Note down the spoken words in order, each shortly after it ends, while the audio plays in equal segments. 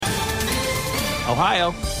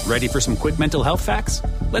Ohio, ready for some quick mental health facts?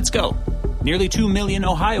 Let's go. Nearly 2 million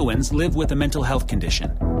Ohioans live with a mental health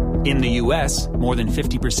condition. In the U.S., more than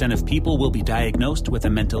 50% of people will be diagnosed with a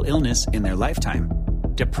mental illness in their lifetime.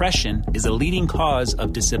 Depression is a leading cause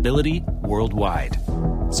of disability worldwide.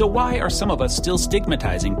 So why are some of us still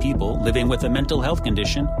stigmatizing people living with a mental health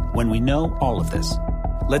condition when we know all of this?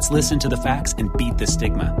 Let's listen to the facts and beat the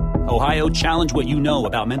stigma. Ohio, challenge what you know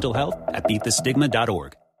about mental health at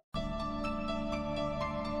beatthestigma.org.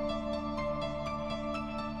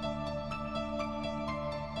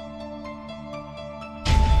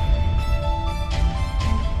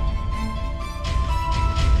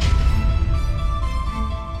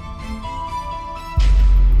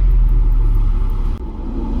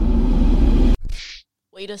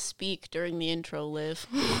 Way to speak during the intro, Liv.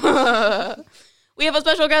 We have a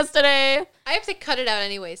special guest today. I have to cut it out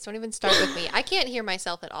anyways. Don't even start with me. I can't hear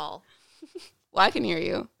myself at all. Well, I can hear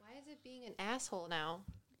you. Why is it being an asshole now?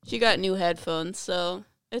 She got new headphones, so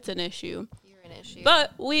it's an issue. You're an issue.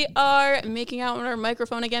 But we are making out on our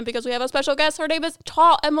microphone again because we have a special guest. Her name is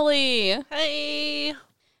Tall Emily. Hey.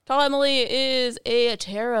 Tall Emily is a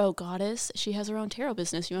tarot goddess. She has her own tarot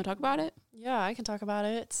business. You want to talk about it? Yeah, I can talk about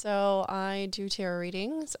it. So I do tarot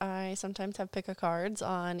readings. I sometimes have pick a cards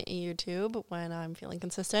on YouTube when I'm feeling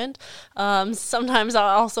consistent. Sometimes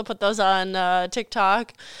I'll also put those on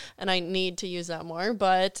TikTok, and I need to use that more.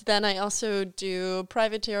 But then I also do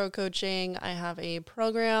private tarot coaching. I have a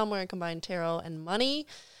program where I combine tarot and money,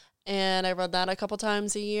 and I run that a couple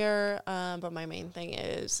times a year. But my main thing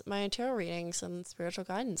is my tarot readings and spiritual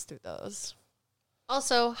guidance through those.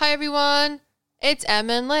 Also, hi everyone. It's Em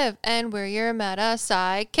and Liv, and we're your meta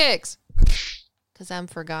sidekicks. Because Em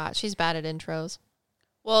forgot. She's bad at intros.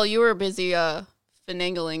 Well, you were busy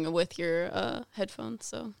finagling with your headphones,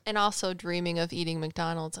 so. And also dreaming of eating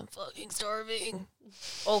McDonald's. I'm fucking starving.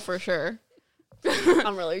 Oh, for sure.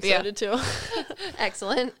 I'm really excited too.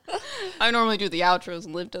 Excellent. I normally do the outros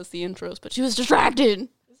and Liv does the intros, but she was distracted.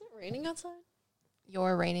 Is it raining outside?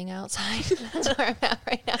 You're raining outside. That's where I'm at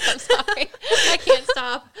right now. I'm sorry. I can't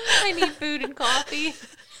stop. I need food and coffee.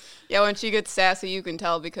 Yeah, when she gets sassy, you can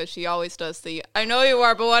tell because she always does the, I know you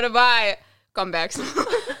are, but what am I? Comebacks.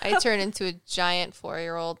 I turn into a giant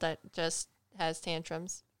 4-year-old that just has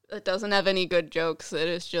tantrums. It doesn't have any good jokes. It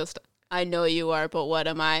is just, I know you are, but what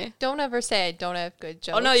am I? Don't ever say I don't have good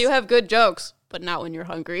jokes. Oh, no, you have good jokes, but not when you're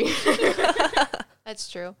hungry. That's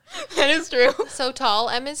true. That is true. So Tall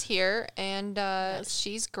Em is here, and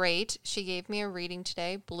she's great. She gave me a reading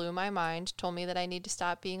today, blew my mind, told me that I need to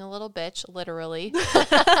stop being a little bitch, literally.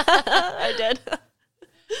 I did. It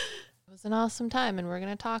was an awesome time, and we're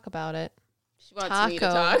going to talk about it. She wants me to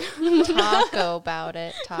talk. Taco about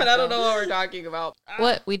it. Taco. But I don't know what we're talking about.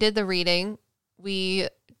 What? We did the reading. We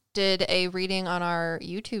did a reading on our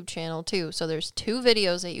YouTube channel, too. So there's 2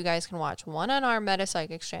 videos that you guys can watch. One on our Meta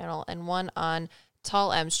Psychics channel and one on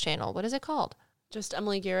Tall Em's channel. What is it called? Just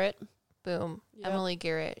Emily Garrett. Boom. Yep. Emily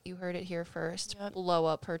Garrett. You heard it here first. Yep. Blow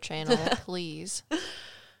up her channel, please.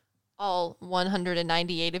 All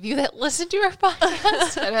 198 of you that listen to our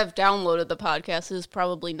podcast. That have downloaded the podcast is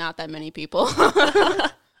probably not that many people.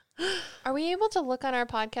 Are we able to look on our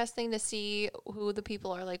podcast thing to see who the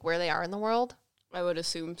people are, like where they are in the world? I would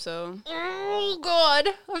assume so. Oh, God.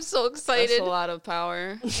 I'm so excited. That's a lot of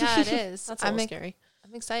power. Yeah, it is. That's a little scary.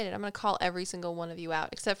 I'm excited. I'm going to call every single one of you out,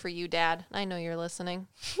 except for you, Dad. I know you're listening.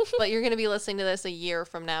 But you're going to be listening to this a year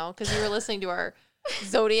from now because you were listening to our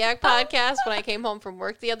Zodiac podcast when I came home from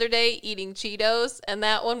work the other day eating Cheetos. And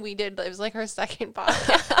that one we did, it was like our second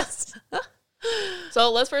podcast.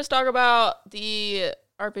 So let's first talk about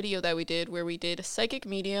our video that we did where we did psychic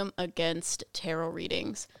medium against tarot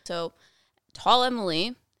readings. So Tall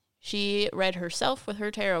Emily, she read herself with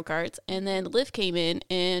her tarot cards, and then Liv came in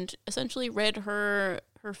and essentially read her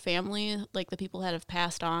family, like the people that have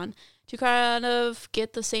passed on, to kind of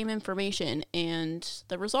get the same information, and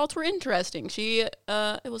the results were interesting. It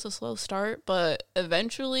was a slow start, but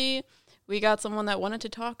eventually we got someone that wanted to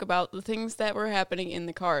talk about the things that were happening in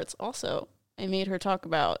the cards. Also, I made her talk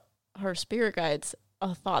about her spirit guides'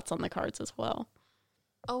 thoughts on the cards as well.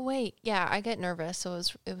 Oh, wait. Yeah, I get nervous, so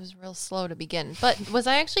it was real slow to begin. But was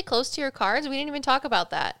I actually close to your cards? We didn't even talk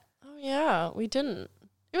about that. Oh, yeah, we didn't.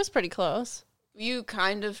 It was pretty close. You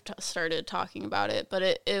kind of started talking about it, but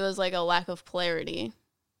it was like a lack of clarity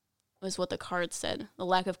was what the cards said. The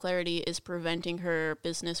lack of clarity is preventing her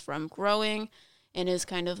business from growing and is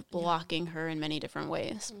kind of blocking her in many different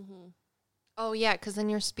ways. Mm-hmm. Oh, yeah, because then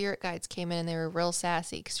your spirit guides came in and they were real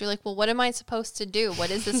sassy. Because you're like, well, what am I supposed to do?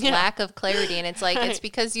 What is this lack of clarity? And it's like, it's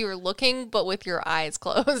because you're looking, but with your eyes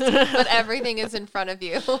closed. But everything is in front of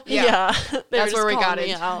you. Yeah. That's where we got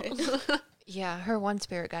it. Yeah, her one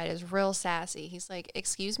spirit guide is real sassy. He's like,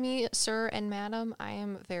 "Excuse me, sir and madam, I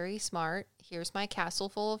am very smart. Here's my castle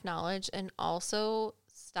full of knowledge, and also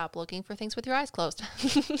stop looking for things with your eyes closed."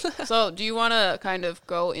 So, do you want to kind of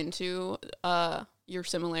go into your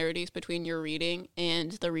similarities between your reading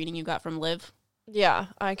and the reading you got from Liv? Yeah,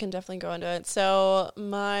 I can definitely go into it. So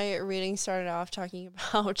my reading started off talking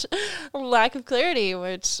about lack of clarity,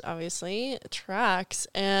 which obviously tracks,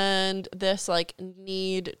 and this like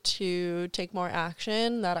need to take more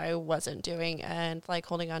action that I wasn't doing, and like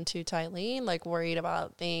holding on too tightly, like worried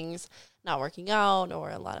about things not working out, or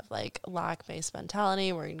a lot of like lack-based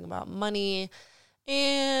mentality, worrying about money,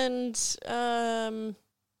 and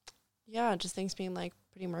yeah, just things being like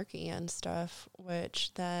pretty murky and stuff,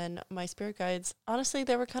 which then my spirit guides, honestly,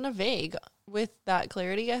 they were kind of vague with that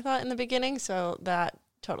clarity, I thought, in the beginning, so that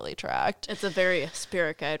totally tracked. It's a very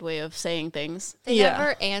spirit guide way of saying things. They Yeah.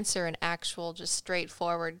 never answer an actual, just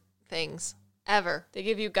straightforward things, ever. They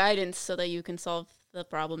give you guidance so that you can solve the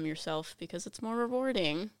problem yourself because it's more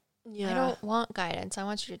rewarding. Yeah. I don't want guidance. I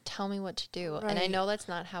want you to tell me what to do. And I Right. know that's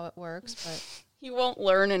not how it works, but You won't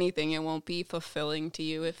learn anything. It won't be fulfilling to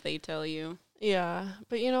you if they tell you. Yeah,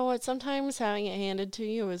 but you know what? Sometimes having it handed to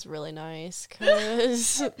you is really nice,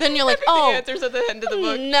 because then you're like, oh, The answers at the end of the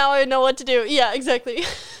book. now I know what to do. Yeah, exactly.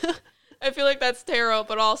 I feel like that's tarot,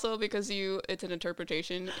 but also because it's an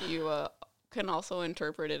interpretation, you can also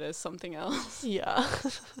interpret it as something else. Yeah.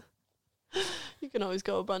 You can always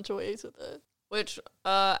go a bunch of ways with it. Which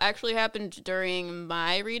actually happened during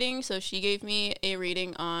my reading. So she gave me a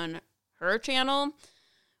reading on her channel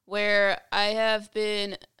where I have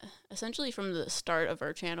been, essentially from the start of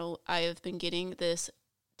our channel, I have been getting this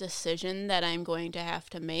decision that I'm going to have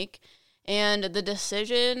to make. And the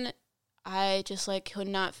decision, I just like could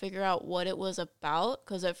not figure out what it was about.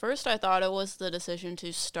 Because at first I thought it was the decision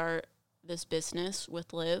to start this business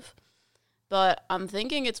with Liv. But I'm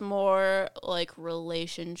thinking it's more like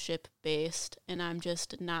relationship based, and I'm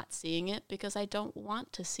just not seeing it because I don't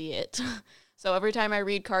want to see it. So every time I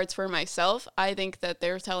read cards for myself, I think that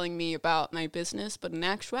they're telling me about my business, but in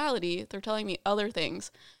actuality, they're telling me other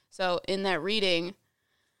things. So in that reading,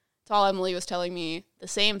 Tall Emily was telling me the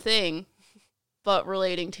same thing, but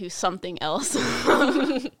relating to something else.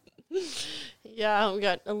 Yeah, we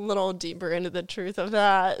got a little deeper into the truth of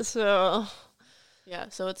that, so Yeah,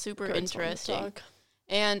 so it's super good time to interesting. talk.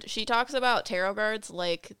 And she talks about tarot cards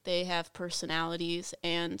like they have personalities,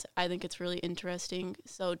 and I think it's really interesting.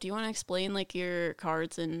 So do you want to explain like your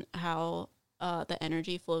cards and how the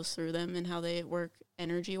energy flows through them and how they work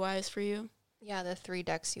energy-wise for you? yeah, the 3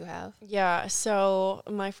 decks you have. Yeah, so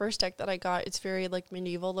my first deck that I got, it's very like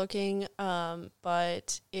medieval looking,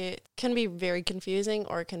 but it can be very confusing,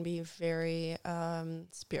 or it can be very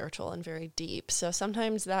spiritual and very deep. So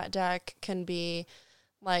sometimes that deck can be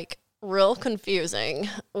like real confusing,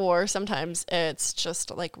 or sometimes it's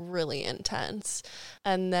just like really intense.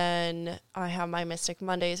 And then I have my Mystic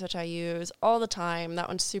Mondays, which I use all the time. That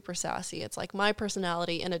one's super sassy. It's like my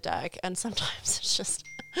personality in a deck, and sometimes it's just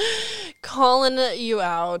calling you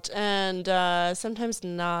out, and sometimes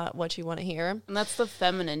not what you want to hear. And that's the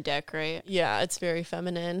feminine deck, right? Yeah, it's very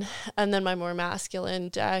feminine. And then my more masculine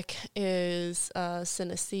deck is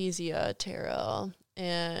Synesthesia Tarot.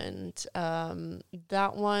 And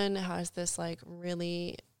that one has this like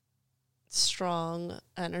really strong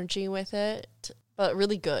energy with it, but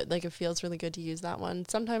really good. Like it feels really good to use that one.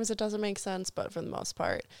 Sometimes it doesn't make sense, but for the most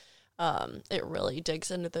part, it really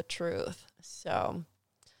digs into the truth. So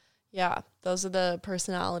yeah, those are the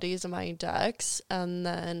personalities of my decks. And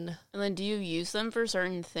then do you use them for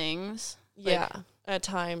certain things? yeah, at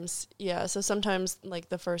times. Yeah. So sometimes like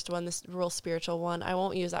the first one, this real spiritual one, I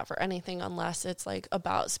won't use that for anything unless it's like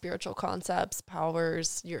about spiritual concepts,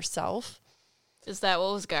 powers, yourself. Is that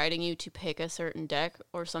what was guiding you to pick a certain deck,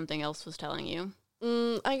 or something else was telling you?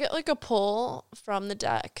 I get like a pull from the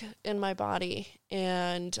deck in my body,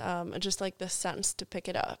 and just like this sense to pick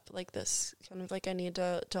it up, like this kind of like I need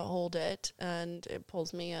to hold it, and it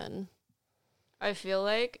pulls me in. I feel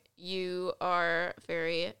like you are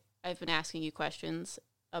very, I've been asking you questions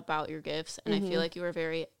about your gifts, and I feel like you are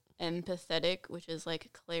very empathetic, which is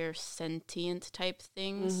like clairsentient type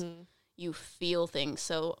things. You feel things.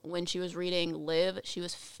 So when she was reading Liv, she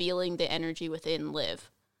was feeling the energy within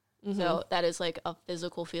Liv. So that is like a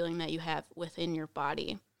physical feeling that you have within your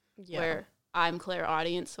body, where I'm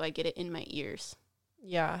clairaudient, so I get it in my ears.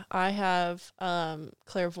 Yeah, I have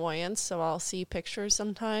clairvoyance, so I'll see pictures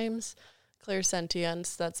sometimes.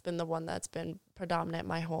 Clairsentience, that's been the one that's been predominant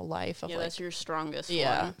my whole life. Of Yeah, like, that's your strongest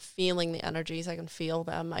yeah, one. feeling the energies. I can feel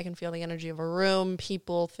them. I can feel the energy of a room,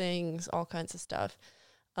 people, things, all kinds of stuff.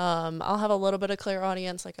 I'll have a little bit of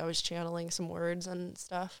clairaudience, like I was channeling some words and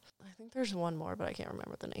stuff. I think there's one more, but I can't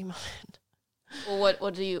remember the name of it. Well,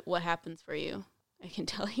 what happens for you? I can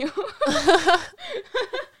tell you.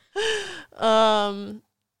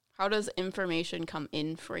 How does information come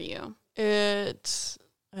in for you?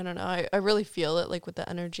 I don't know. I really feel it, like with the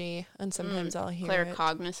energy, and sometimes I'll hear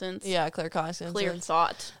claircognizance. Yeah, claircognizance. Clear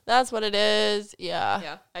thought. That's what it is. Yeah.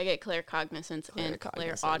 Yeah. I get claircognizance and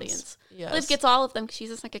clairaudience. Yes. Liv gets all of them because she's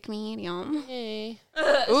just like a comedian. Hey.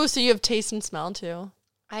 Ooh, so you have taste and smell too.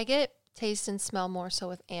 I get taste and smell more so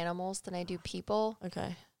with animals than I do people.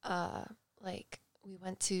 Okay. Like we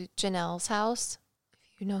went to Janelle's house.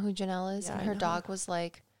 If you know who Janelle is, Yeah, and I her know dog was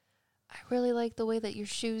like, I really like the way that your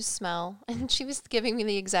shoes smell. And she was giving me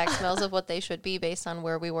the exact smells of what they should be based on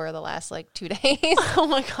where we were the last 2 days. Oh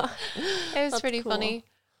my God. It was That's pretty cool. funny.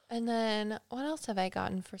 And then what else have I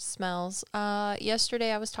gotten for smells?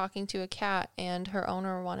 Yesterday I was talking to a cat and her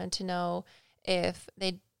owner wanted to know if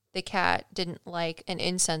the cat didn't like an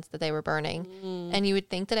incense that they were burning. And you would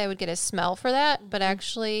think that I would get a smell for that, but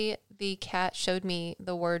actually the cat showed me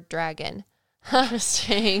the word dragon.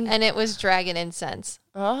 Interesting. And it was dragon incense.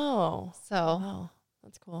 Oh. So Wow.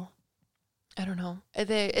 That's cool. I don't know.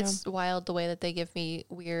 It's wild the way that they give me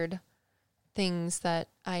weird things that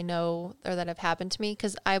I know or that have happened to me,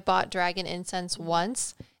 because I bought dragon incense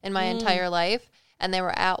once in my entire life, and they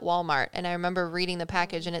were at Walmart, and I remember reading the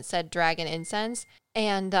package and it said dragon incense,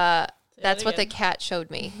 and that's what the cat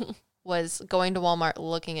showed me was going to Walmart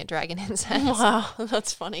looking at dragon incense. Wow.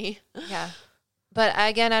 That's funny. Yeah. But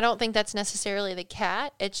again, I don't think that's necessarily the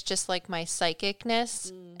cat. It's just like my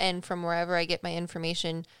psychicness and from wherever I get my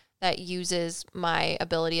information that uses my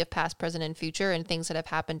ability of past, present, and future and things that have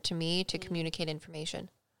happened to me to communicate information.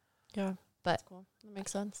 Yeah. But That's cool. That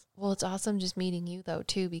makes sense. well, it's awesome just meeting you though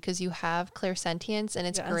too, because you have clairsentience and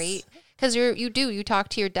it's Yes. great because you talk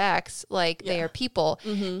to your decks like they Yeah. are people.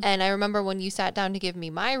 And I remember when you sat down to give me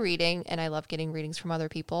my reading, and I love getting readings from other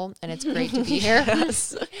people, and it's great to be here.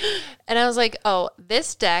 Yes. And I was like, oh,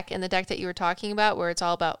 this deck and the deck that you were talking about where it's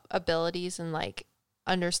all about abilities and like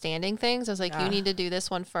understanding things, I was like, Yeah. you need to do this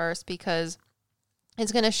one first because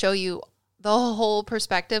it's going to show you the whole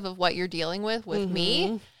perspective of what you're dealing with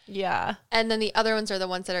me. Yeah. And then the other ones are the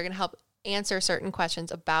ones that are going to help answer certain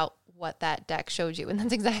questions about what that deck showed you. And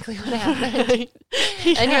that's exactly what happened.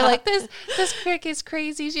 And you're like, this crick is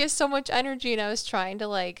crazy. She has so much energy. And I was trying to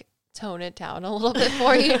like tone it down a little bit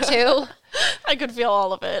for you too. I could feel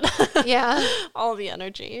all of it. Yeah. All the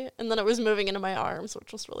energy. And then it was moving into my arms,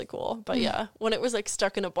 which was really cool. But yeah, when it was like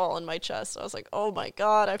stuck in a ball in my chest, I was like, oh my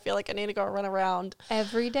God, I feel like I need to go run around.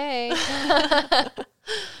 Every day.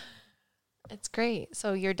 It's great.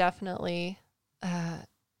 So you're definitely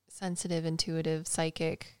sensitive, intuitive,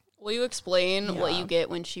 psychic. Will you explain what Yeah. you get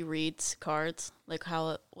when she reads cards? Like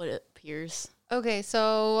what it appears? Okay,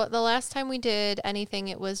 so the last time we did anything,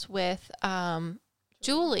 it was with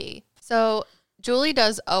Julie. So Julie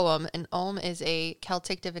does Ogham, and Ogham is a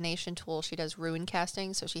Celtic divination tool. She does rune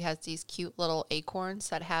casting, so she has these cute little acorns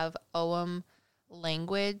that have Ogham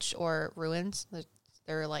language or runes.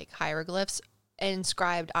 They're like hieroglyphs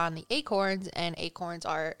inscribed on the acorns, and acorns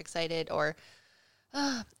are excited or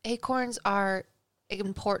acorns are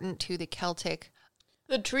important to the Celtic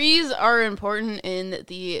The trees are important in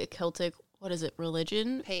the Celtic, what is it,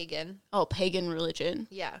 religion? pagan. Oh, pagan religion.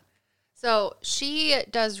 Yeah. So she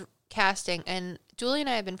does casting, and Julie and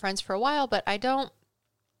I have been friends for a while, but I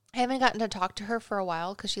haven't gotten to talk to her for a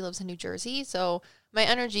while because she lives in New Jersey. So my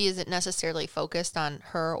energy isn't necessarily focused on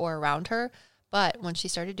her or around her. But when she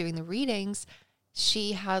started doing the readings,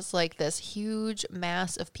 she has like this huge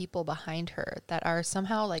mass of people behind her that are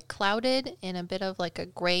somehow like clouded in a bit of like a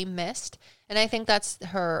gray mist. And I think that's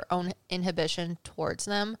her own inhibition towards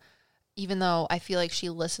them, even though I feel like she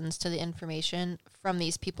listens to the information from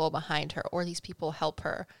these people behind her, or these people help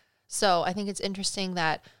her. So I think it's interesting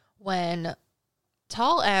that when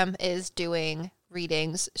Tall M is doing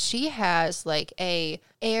readings, she has like a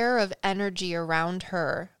air of energy around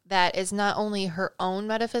her that is not only her own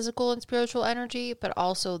metaphysical and spiritual energy, but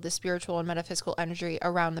also the spiritual and metaphysical energy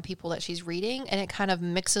around the people that she's reading. And it kind of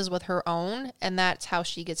mixes with her own, and that's how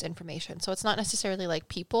she gets information. So it's not necessarily like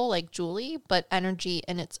people like Julie, but energy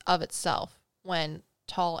in of itself when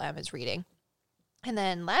Tall M is reading. And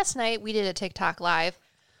then last night we did a TikTok live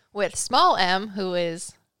with Small M, who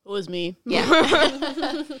is... It was me.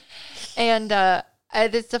 Yeah. And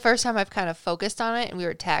it's the first time I've kind of focused on it, and we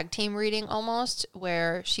were tag team reading almost,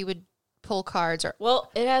 where she would pull cards or... Well,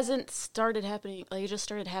 it hasn't started happening. Like, it just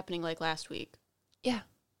started happening like last week. Yeah.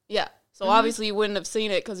 Yeah. So obviously you wouldn't have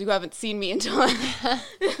seen it because you haven't seen me until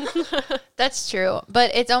That's true.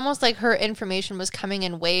 But it's almost like her information was coming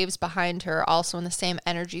in waves behind her, also in the same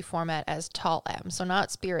energy format as Tall M. So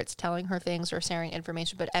not spirits telling her things or sharing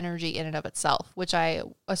information, but energy in and of itself, which I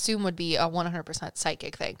assume would be a 100%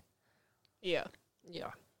 psychic thing. Yeah.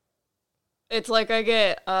 Yeah. It's like I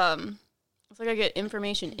get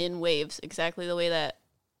information in waves, exactly the way that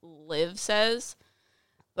Liv says.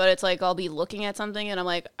 But it's like I'll be looking at something and I'm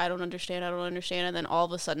like, I don't understand. And then all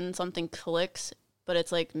of a sudden something clicks, but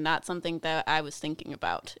it's like not something that I was thinking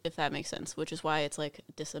about, if that makes sense, which is why it's like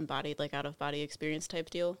disembodied, like out of body experience type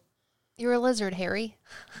deal. You're a lizard, Harry.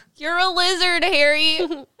 You're a lizard, Harry.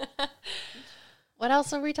 What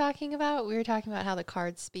else are we talking about? We were talking about how the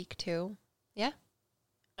cards speak too. Yeah?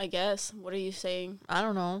 I guess. What are you saying? I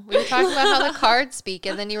don't know. We were talking about how the cards speak,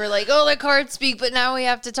 and then you were like, oh, the cards speak, but now we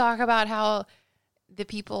have to talk about how the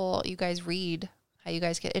people you guys read, how you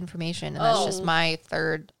guys get information, and that's just my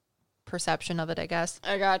third perception of it, I guess.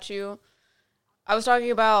 I got you. I was talking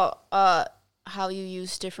about how you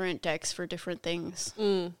use different decks for different things.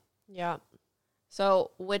 Yeah.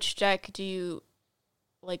 So which deck do you,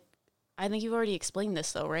 like, I think you've already explained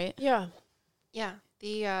this though, right? Yeah. Yeah.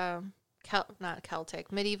 The not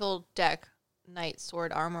Celtic, medieval deck, Knight,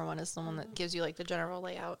 Sword, Armor one is the one that gives you like the general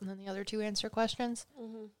layout, and then the other two answer questions.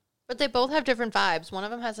 Mm-hmm. But they both have different vibes. One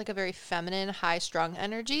of them has like a very feminine, high-strung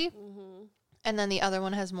energy, and then the other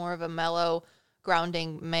one has more of a mellow,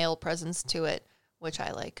 grounding male presence to it, which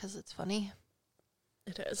I like because it's funny.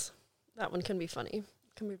 It is. That one can be funny.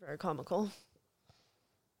 It can be very comical.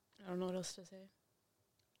 I don't know what else to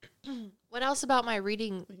say. What else about my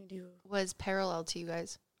reading We can do. was parallel to you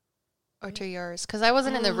guys? Or to yours? Because I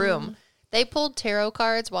wasn't in the room. They pulled tarot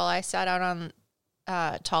cards while I sat out on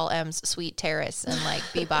Tall M's sweet terrace and like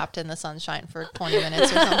bebopped in the sunshine for 20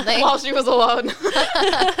 minutes or something. While she was alone.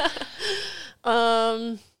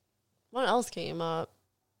 What else came up?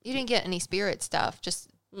 You didn't get any spirit stuff,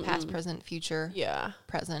 just past, present, future, Yeah.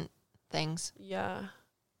 present things. Yeah.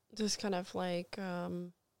 Just kind of like, I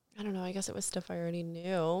don't know, I guess it was stuff I already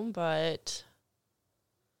knew, but...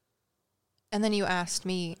 And then you asked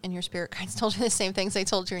me, and your spirit guides told you the same things they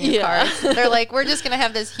told you in your Yeah. cards. They're like, we're just going to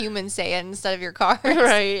have this human say it instead of your cards.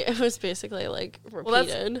 Right. It was basically like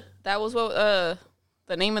repeated. That was what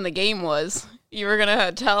the name of the game was. You were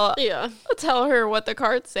gonna tell her what the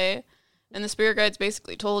cards say, and the spirit guides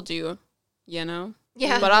basically told you, you know.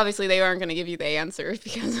 Yeah. But obviously they aren't gonna give you the answer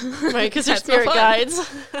because Right, because they're that's no spirit fun.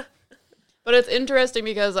 guides. But it's interesting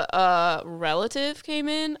because a relative came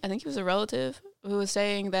in. I think he was a relative who was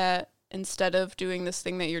saying that instead of doing this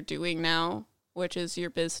thing that you're doing now, which is your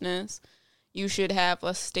business, you should have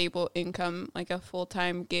a stable income, like a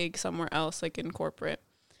full-time gig somewhere else, like in corporate.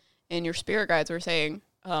 And your spirit guides were saying,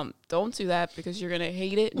 don't do that because you're going to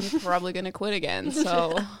hate it and you're probably going to quit again.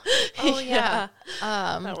 So, Oh, yeah.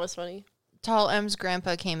 That was funny. Tall M's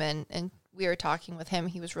grandpa came in, and we were talking with him.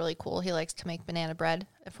 He was really cool. He likes to make banana bread,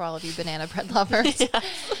 for all of you banana bread lovers.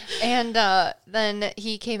 And then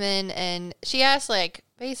he came in, and she asked, like,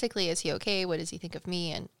 basically, is he okay? What does he think of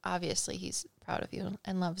me? And obviously, he's proud of you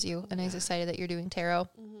and loves you, and he's excited that you're doing tarot.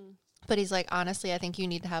 But he's like, honestly, I think you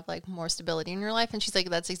need to have, like, more stability in your life. And she's like,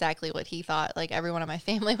 that's exactly what he thought. Like, everyone in my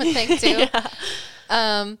family would think, too.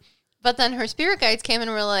 But then her spirit guides came and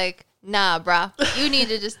were like, nah, brah, you need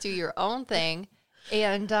to just do your own thing.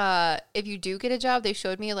 And if you do get a job, they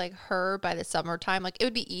showed me, like, her by the summertime. Like, it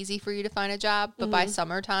would be easy for you to find a job. But by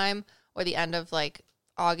summertime or the end of, like,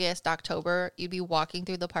 August, October, you'd be walking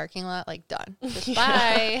through the parking lot, like, done. Just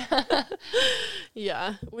bye.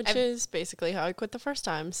 Yeah, which is basically how I quit the first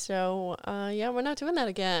time. So, yeah, we're not doing that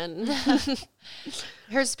again.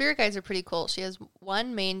 Her spirit guides are pretty cool. She has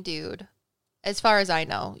one main dude. As far as I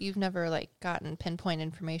know, you've never, like, gotten pinpoint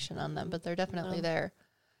information on them, but they're definitely there.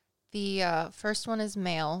 The first one is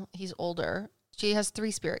male. He's older. She has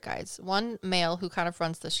 3 spirit guides. One male who kind of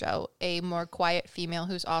runs the show, a more quiet female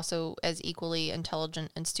who's also as equally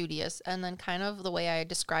intelligent and studious, and then kind of the way I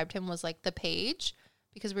described him was like the page,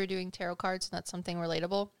 because we're doing tarot cards and that's something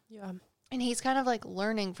relatable. Yeah. And he's kind of like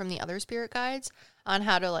learning from the other spirit guides on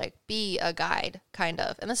how to like be a guide, kind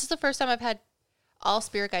of. And this is the first time I've had all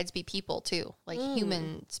spirit guides be people too, like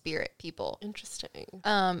human spirit people. Interesting.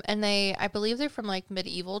 And I believe they're from like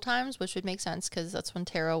medieval times, which would make sense because that's when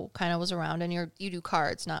tarot kind of was around, and you do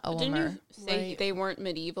cards, not OM. didn't you say they weren't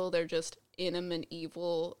medieval? They're just in a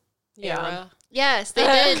medieval era. Yes, they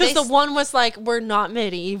did. Because the one was like, we're not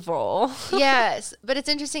medieval. Yes, but it's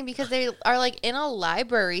interesting because they are like in a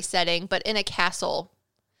library setting, but in a castle.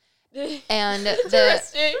 And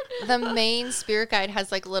Interesting. the main spirit guide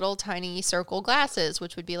has like little tiny circle glasses,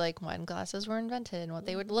 which would be like when glasses were invented and what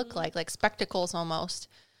they would look like spectacles almost.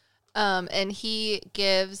 And he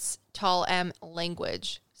gives Tall M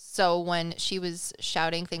language. So when she was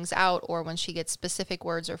shouting things out or when she gets specific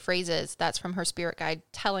words or phrases, that's from her spirit guide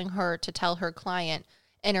telling her to tell her client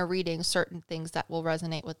in a reading certain things that will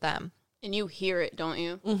resonate with them. And you hear it, don't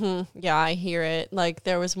you? Mm-hmm. Yeah, I hear it. Like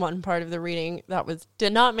there was one part of the reading that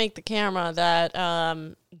did not make the camera that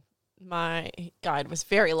my guide was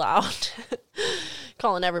very loud,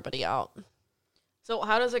 calling everybody out. So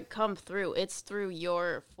how does it come through? It's through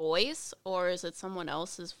your voice, or is it someone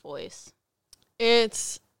else's voice?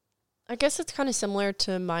 I guess it's kind of similar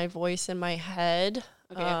to my voice in my head,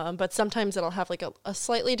 Okay. but sometimes it'll have like a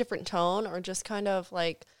slightly different tone or just kind of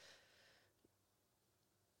like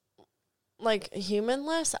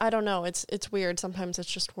humanless. I don't know. It's weird. Sometimes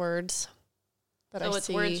it's just words that So I it's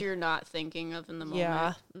see. words you're not thinking of in the moment.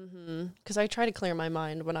 Yeah. Because I try to clear my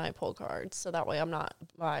mind when I pull cards, so that way I'm not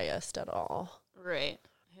biased at all. Right.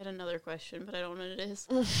 I had another question, but I don't know what it is.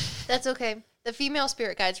 That's okay. The female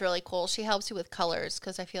spirit guide's really cool. She helps you with colors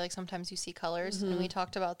because I feel like sometimes you see colors, and we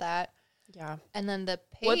talked about that. Yeah. And then the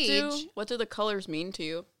page. What do the colors mean to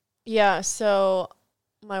you? Yeah, so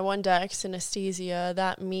my one deck, synesthesia,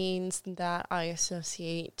 that means that I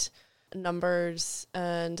associate numbers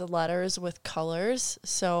and letters with colors.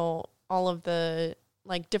 So all of the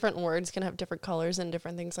like different words can have different colors and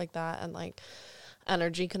different things like that, and like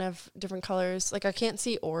energy can have different colors. Like I can't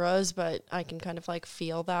see auras, but I can kind of like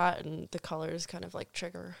feel that, and the colors kind of like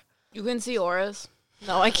trigger. You can see auras.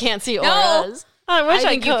 No, I can't see No! auras. I wish I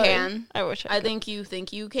think you could. can. I wish I I could.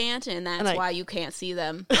 think you can't, and that's why you can't see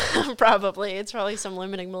them. Probably. It's probably some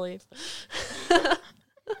limiting belief.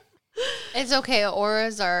 It's okay.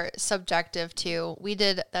 Auras are subjective too.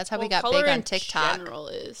 That's how we got color big on in TikTok. general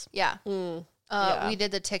is. Yeah. Yeah. We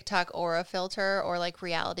did the TikTok aura filter, or like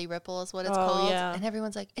reality ripple is what it's Oh, called. yeah. And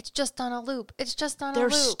everyone's like, it's just on a loop. It's just on They're a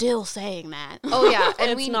loop. still saying that. Oh yeah.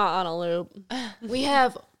 And It's not on a loop. We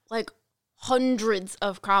have like hundreds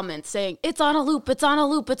of comments saying, it's on a loop, it's on a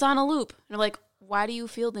loop, it's on a loop. And I'm like, why do you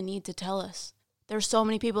feel the need to tell us? There's so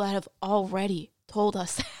many people that have already told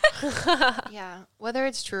us. Yeah. Whether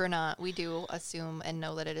it's true or not, we do assume and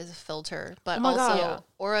know that it is a filter. But Oh my also, God. Yeah.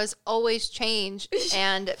 auras always change.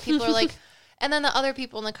 And people are like, and then the other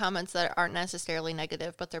people in the comments that aren't necessarily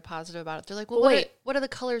negative, but they're positive about it, they're like, well, Wait. what do the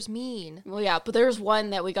colors mean? Well, yeah, but there's one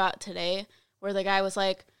that we got today where the guy was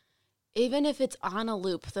like, even if it's on a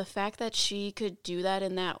loop, the fact that she could do that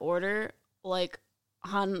in that order, like,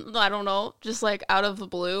 I don't know, just like out of the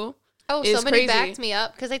blue. Oh, is somebody crazy. backed me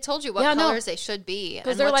up because I told you what Yeah, no. colors they should be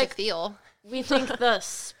and they're what like- to feel. We think the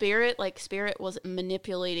spirit was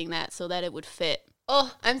manipulating that so that it would fit.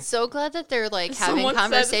 Oh, I'm so glad that they're like having Someone said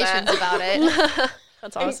conversations that. about it.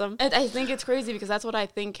 That's awesome. And I think it's crazy because that's what I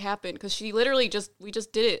think happened. Because we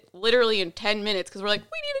just did it literally in 10 minutes because we're like, we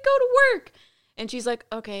need to go to work. And she's like,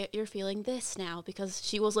 okay, you're feeling this now because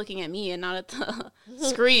she was looking at me and not at the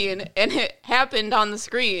screen. And it happened on the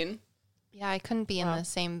screen. Yeah, I couldn't be in the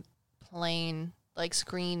same plane, like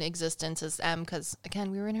screen existence as M because,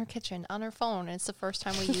 again, we were in her kitchen on her phone and it's the first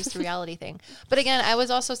time we used the reality thing. But again, I was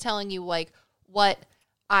also telling you like what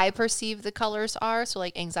I perceive the colors are. So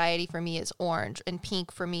like anxiety for me is orange and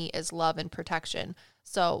pink for me is love and protection.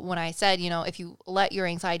 So when I said, if you let your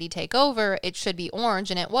anxiety take over, it should be orange,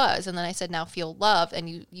 and it was. And then I said, now feel love,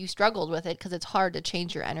 and you struggled with it because it's hard to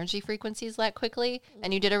change your energy frequencies that quickly.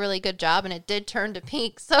 And you did a really good job, and it did turn to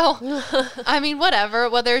pink. So, I mean, whatever.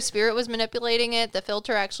 Whether spirit was manipulating it, the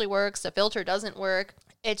filter actually works, the filter doesn't work.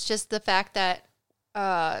 It's just the fact that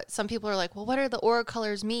some people are like, well, what do the aura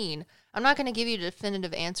colors mean? I'm not going to give you a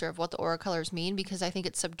definitive answer of what the aura colors mean because I think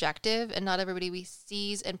it's subjective and not everybody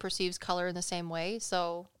sees and perceives color in the same way.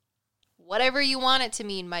 So whatever you want it to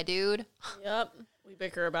mean, my dude. Yep. We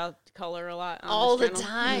bicker about color a lot. All the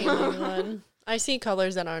time. Everyone. I see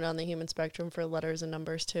colors that aren't on the human spectrum for letters and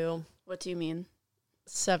numbers too. What do you mean?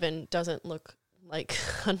 7 doesn't look like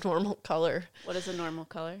a normal color. What is a normal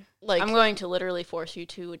color? Like I'm going to literally force you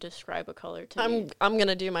to describe a color to me. I'm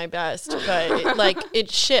gonna do my best, but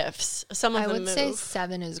it shifts. Some of I them would move. say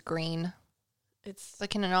 7 is green. It's But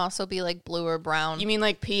can it also be like blue or brown? You mean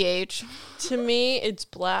like pH? to me it's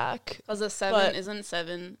black. Because a 7 But- isn't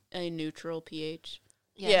 7 a neutral pH?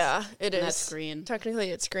 Yes. Yeah, it And is. that's green. Technically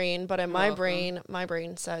it's green, but in my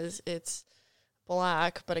brain says it's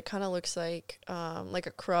black, but it kind of looks like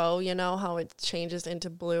a crow, how it changes into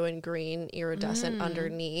blue and green iridescent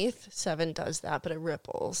underneath. 7 does that, but it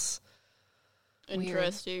ripples.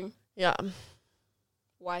 Interesting. Yeah.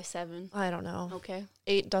 Why 7? I don't know. Okay.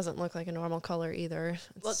 8 doesn't look like a normal color either.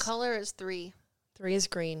 What color is 3? 3 is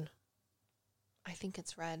green. I think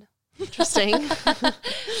it's red. Interesting.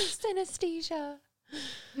 Synesthesia.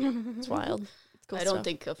 It's wild. It's cool I don't stuff.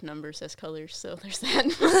 think of numbers as colors, so there's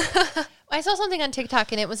that. I saw something on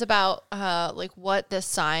TikTok, and it was about like what the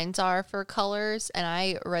signs are for colors, and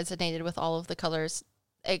I resonated with all of the colors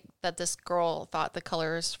that this girl thought the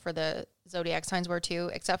colors for the zodiac signs were too,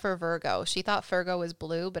 except for Virgo. She thought Virgo was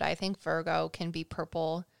blue, but I think Virgo can be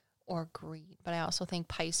purple or green. But I also think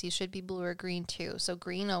Pisces should be blue or green too. So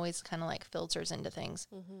green always kind of like filters into things.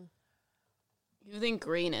 Mm-hmm. You think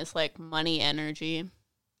green is like money energy?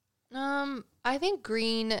 I think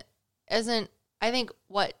green isn't. I think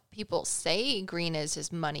what people say green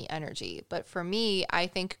is money energy. But for me, I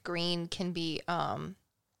think green can be.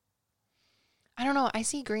 I don't know. I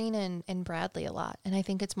see green in Bradley a lot, and I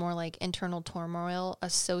think it's more like internal turmoil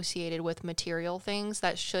associated with material things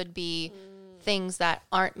that should be things that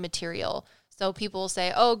aren't material. So people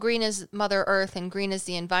say, oh, green is Mother Earth and green is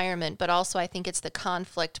the environment, but also I think it's the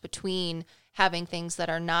conflict between having things that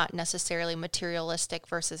are not necessarily materialistic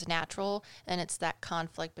versus natural, and it's that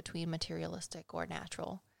conflict between materialistic or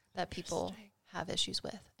natural that people have issues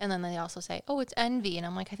with. And then they also say, oh, it's envy, and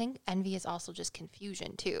I'm like, I think envy is also just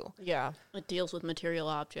confusion too. Yeah. It deals with material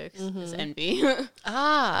objects. Is envy.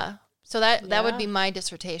 So that would be my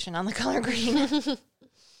dissertation on the color green.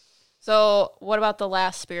 So what about the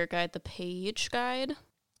last spirit guide, the page guide?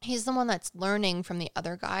 He's the one that's learning from the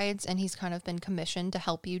other guides, and he's kind of been commissioned to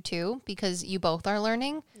help you too, because you both are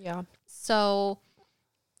learning. Yeah. So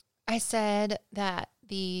I said that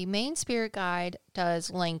the main spirit guide does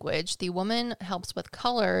language, the woman helps with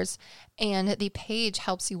colors, and the page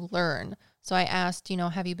helps you learn. So I asked,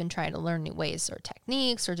 have you been trying to learn new ways or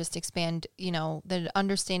techniques or just expand, the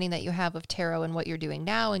understanding that you have of tarot and what you're doing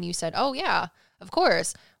now? And you said, oh, yeah, of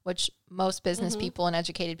course, which most business people and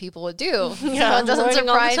educated people would do. Yeah, it doesn't learning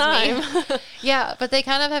all the surprise me. time. Yeah, but they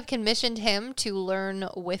kind of have commissioned him to learn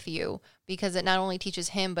with you because it not only teaches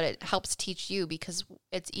him, but it helps teach you because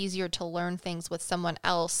it's easier to learn things with someone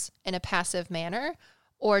else in a passive manner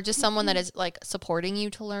or just someone that is like supporting you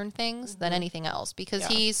to learn things than anything else because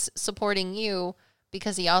he's supporting you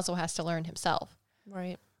because he also has to learn himself.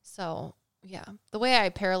 Right. So, yeah. The way I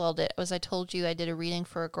paralleled it was I told you I did a reading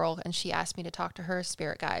for a girl and she asked me to talk to her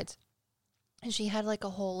spirit guides. And she had like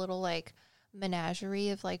a whole little like menagerie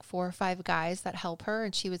of like 4 or 5 guys that help her.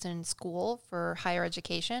 And she was in school for higher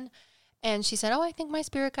education. And she said, oh, I think my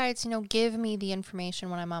spirit guides, give me the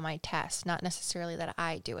information when I'm on my test, not necessarily that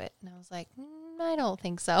I do it. And I was like, I don't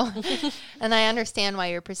think so. And I understand why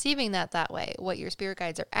you're perceiving that way. What your spirit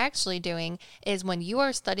guides are actually doing is when you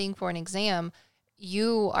are studying for an exam,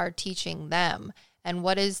 you are teaching them. And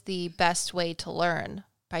what is the best way to learn?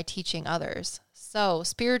 By teaching others. So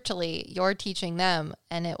spiritually, you're teaching them,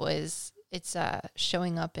 and it's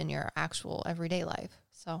showing up in your actual everyday life.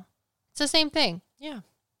 So it's the same thing. Yeah.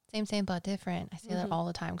 Same, but different. I say that all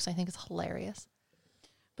the time because I think it's hilarious.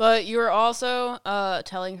 But you were also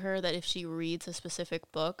telling her that if she reads a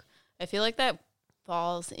specific book, I feel like that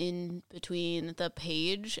falls in between the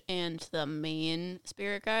page and the main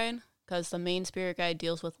spirit guide, because the main spirit guide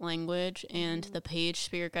deals with language and the page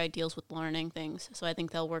spirit guide deals with learning things. So I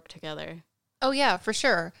think they'll work together. Oh, yeah, for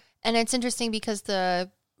sure. And it's interesting because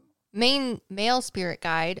the main male spirit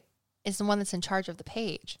guide is the one that's in charge of the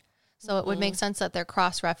page. So it would make sense that they're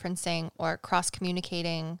cross-referencing or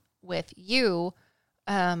cross-communicating with you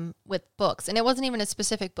with books. And it wasn't even a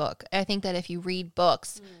specific book. I think that if you read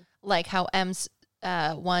books, like how M's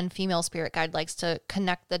one female spirit guide likes to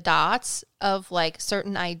connect the dots of like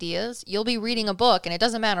certain ideas, you'll be reading a book and it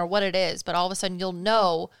doesn't matter what it is, but all of a sudden you'll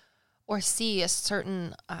know or see a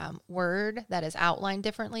certain word that is outlined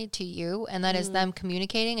differently to you, and that is them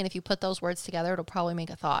communicating. And if you put those words together, it'll probably make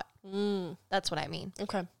a thought. That's what I mean.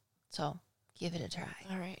 Okay. So give it a try.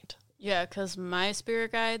 All right. Yeah, because my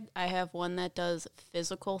spirit guide, I have one that does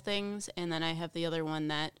physical things, and then I have the other one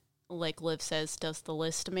that, like Liv says, does the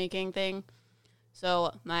list making thing.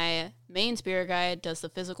 So my main spirit guide does the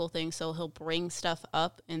physical thing, so he'll bring stuff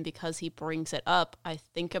up, and because he brings it up, I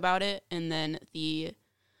think about it, and then the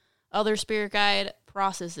other spirit guide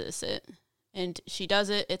processes it. And she does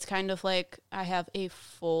it, it's kind of like I have a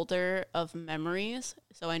folder of memories.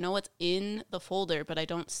 So I know what's in the folder, but I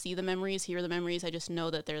don't see the memories, hear the memories. I just know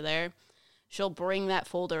that they're there. She'll bring that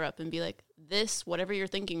folder up and be like, this, whatever you're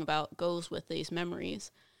thinking about, goes with these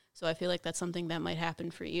memories. So I feel like that's something that might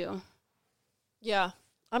happen for you. Yeah.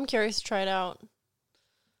 I'm curious to try it out.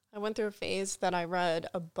 I went through a phase that I read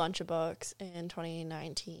a bunch of books in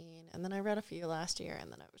 2019, and then I read a few last year,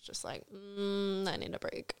 and then I was just like, I need a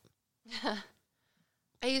break.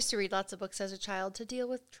 I used to read lots of books as a child to deal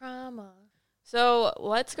with trauma. So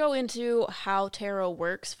let's go into how tarot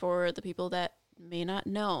works for the people that may not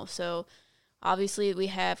know. So obviously we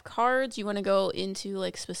have cards. You want to go into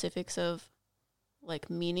like specifics of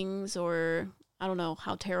like meanings, or I don't know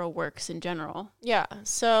how tarot works in general. Yeah,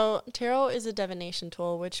 so tarot is a divination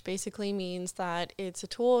tool, which basically means that it's a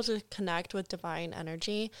tool to connect with divine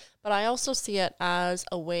energy. But I also see it as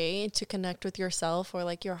a way to connect with yourself or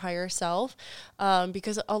like your higher self,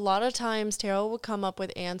 because a lot of times tarot will come up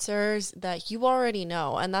with answers that you already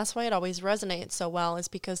know. And that's why it always resonates so well, is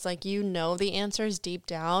because like you know the answers deep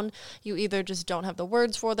down. You either just don't have the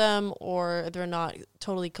words for them, or they're not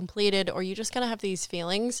totally completed, or you just kind of have these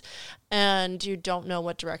feelings and you don't know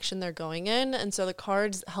what direction they're going in. And so the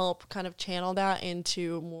cards help kind of channel that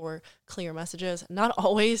into more clear messages. Not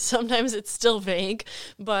always, sometimes it's still vague,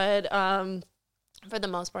 but for the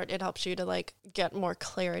most part, it helps you to like get more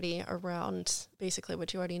clarity around basically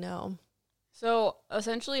what you already know. So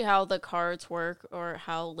essentially how the cards work, or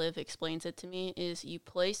how Liv explains it to me, is you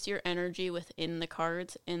place your energy within the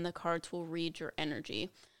cards and the cards will read your energy.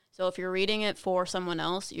 So if you're reading it for someone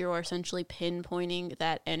else, you're essentially pinpointing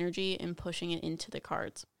that energy and pushing it into the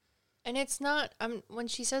cards. And it's not, when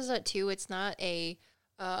she says that too, it's not a,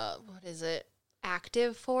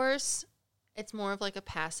 active force. It's more of like a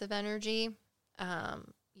passive energy.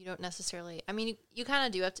 You don't necessarily, I mean, you kind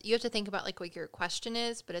of do have to, you have to think about like what your question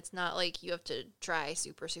is, but it's not like you have to try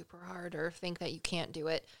super, super hard or think that you can't do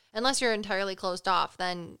it. Unless you're entirely closed off,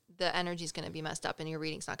 then the energy is going to be messed up and your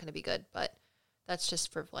reading's not going to be good. But that's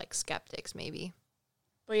just for like skeptics maybe.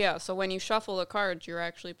 But yeah, so when you shuffle the cards, you're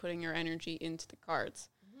actually putting your energy into the cards.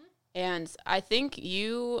 Mm-hmm. And I think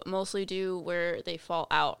you mostly do where they fall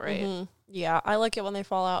out, right? Mm-hmm. Yeah, I like it when they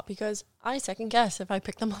fall out because I second guess if I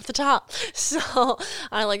pick them off the top. So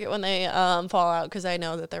I like it when they fall out because I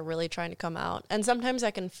know that they're really trying to come out. And sometimes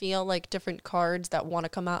I can feel like different cards that want to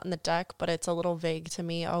come out in the deck, but it's a little vague to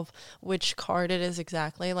me of which card it is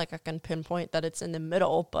exactly. Like I can pinpoint that it's in the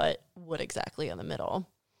middle, but what exactly in the middle?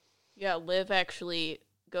 Yeah, Liv actually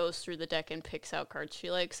goes through the deck and picks out cards she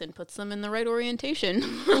likes and puts them in the right orientation.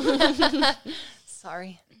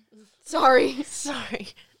 Sorry.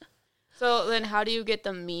 So then how do you get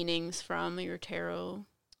the meanings from your tarot?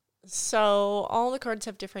 So all the cards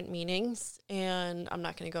have different meanings, and I'm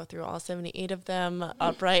not going to go through all 78 of them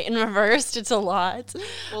upright and reversed. It's a lot.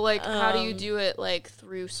 Well, like, how do you do it, like,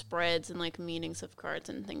 through spreads and, like, meanings of cards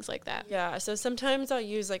and things like that? Yeah, so sometimes I'll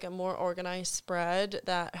use, like, a more organized spread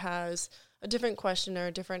that has a different question or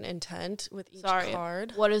a different intent with each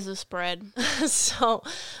card. What is a spread? So,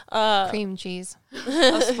 cream cheese.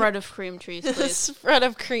 A spread of cream cheese, please. Spread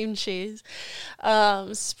of cream cheese.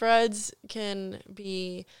 Spreads can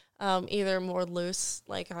be either more loose,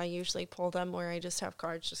 like I usually pull them where I just have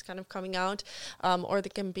cards just kind of coming out, or they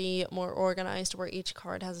can be more organized where each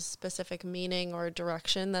card has a specific meaning or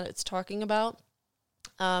direction that it's talking about.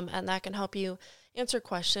 And that can help you answer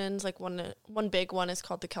questions. Like one big one is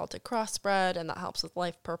called the Celtic Cross Spread, and that helps with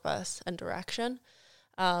life purpose and direction.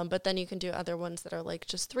 But then you can do other ones that are like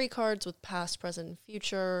just 3 cards with past, present, and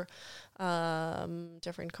future,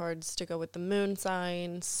 different cards to go with the moon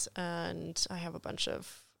signs, and I have a bunch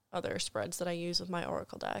of other spreads that I use with my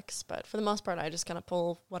oracle decks. But for the most part, I just kind of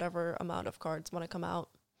pull whatever amount of cards want to come out.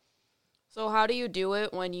 So how do you do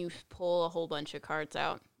it when you pull a whole bunch of cards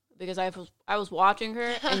out? Because I was watching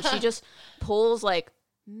her, and she just pulls, like,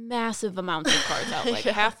 massive amounts of cards out. Like,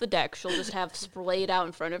 half the deck she'll just have splayed out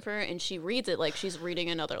in front of her, and she reads it like she's reading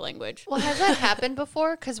another language. Well, has that happened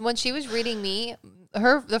before? Because when she was reading me,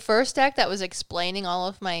 the first deck that was explaining all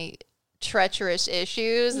of my treacherous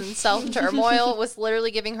issues and self-turmoil was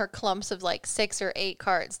literally giving her clumps of like 6 or 8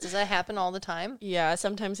 cards. Does that happen all the time? Yeah,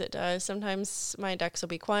 sometimes it does. Sometimes my decks will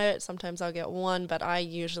be quiet. Sometimes I'll get 1, but I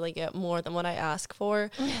usually get more than what I ask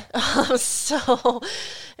for. So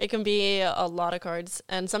it can be a lot of cards.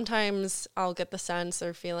 And sometimes I'll get the sense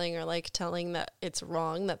or feeling or like telling that it's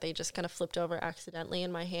wrong, that they just kind of flipped over accidentally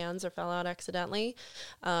in my hands or fell out accidentally.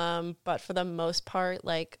 But for the most part,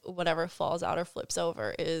 like whatever falls out or flips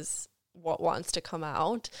over is what wants to come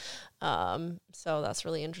out. So that's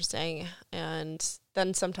really interesting. And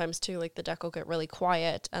then sometimes too, like the deck will get really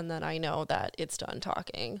quiet and then I know that it's done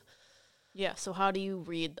talking. Yeah, so how do you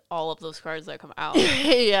read all of those cards that come out?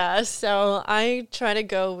 Yeah, so I try to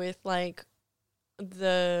go with like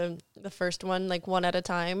the first one, like one at a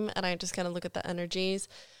time, and I just kind of look at the energies,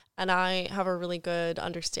 and I have a really good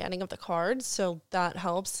understanding of the cards, so that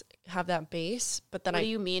helps have that base. But then What do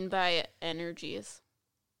you mean by energies?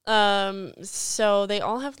 So they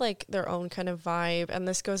all have like their own kind of vibe, and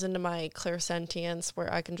this goes into my clairsentience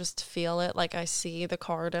where I can just feel it. Like I see the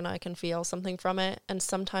card and I can feel something from it, and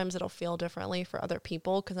sometimes it'll feel differently for other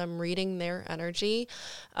people because I'm reading their energy.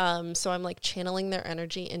 So I'm like channeling their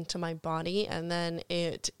energy into my body, and then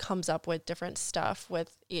it comes up with different stuff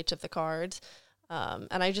with each of the cards. And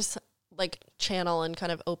I just like channel and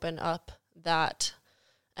kind of open up that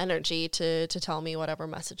energy to tell me whatever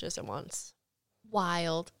messages it wants.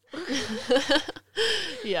 Wild.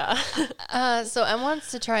 Yeah. So Em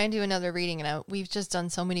wants to try and do another reading, and we've just done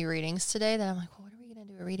so many readings today that I'm like, well, what are we going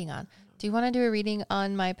to do a reading on? Do you want to do a reading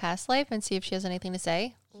on my past life and see if she has anything to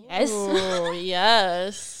say? Yes. Ooh,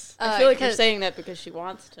 yes. I feel like you're saying that because she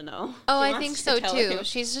wants to know. Oh, She I wants think to so tell too. you.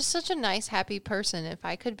 She's just such a nice, happy person. If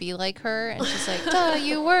I could be like her, and she's like, duh,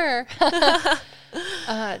 you were.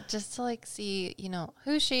 Just to like see,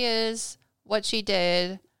 who she is, what she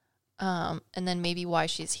did, and then maybe why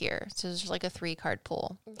she's here. So there's like a 3-card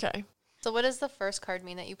pull. Okay. So what does the first card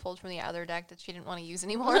mean that you pulled from the other deck that she didn't want to use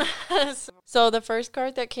anymore? So the first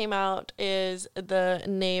card that came out is the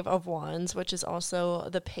Knave of Wands, which is also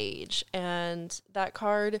the Page. And that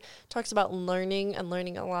card talks about learning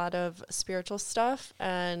a lot of spiritual stuff,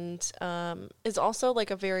 and is also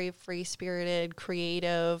like a very free-spirited,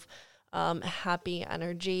 creative, happy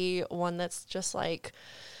energy, one that's just like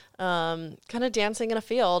kind of dancing in a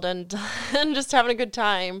field and and just having a good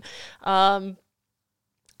time.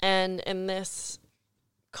 And in this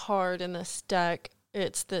card, in this deck,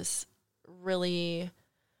 it's this really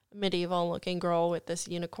medieval looking girl with this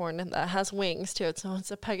unicorn that has wings too. So it's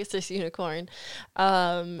a Pegasus unicorn.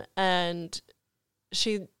 And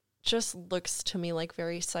she just looks to me like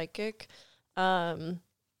very psychic,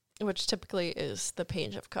 which typically is the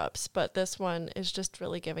Page of Cups. But this one is just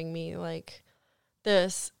really giving me like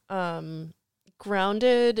this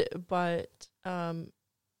grounded but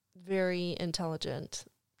very intelligent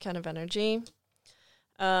kind of energy.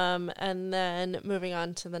 And then moving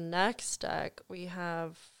on to the next deck, we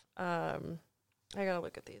have I gotta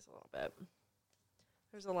look at these a little bit.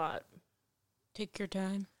 There's a lot. Take your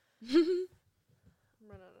time. I'm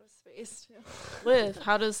running out of space too. Liv,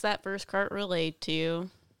 how does that first card relate to you?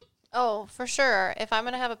 Oh, for sure. If I'm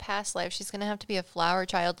going to have a past life, she's going to have to be a flower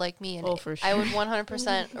child like me. And For I sure. would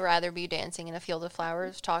 100% rather be dancing in a field of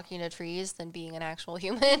flowers, talking to trees, than being an actual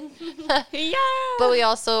human. Yeah. But we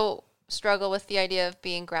also struggle with the idea of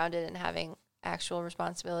being grounded and having actual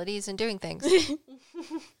responsibilities and doing things.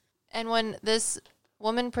 And when this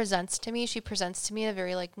woman presents to me, she presents to me a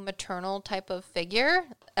very like maternal type of figure,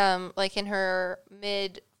 like in her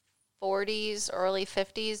mid 40s, early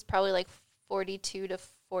 50s, probably like 42 to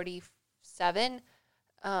 47.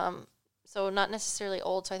 So not necessarily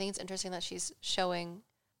old. So I think it's interesting that she's showing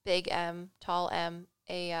big M, tall M,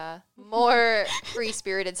 a more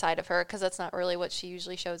free-spirited side of her, because that's not really what she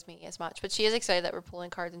usually shows me as much. But she is excited that we're pulling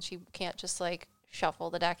cards and she can't just like shuffle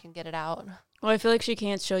the deck and get it out. Well, I feel like she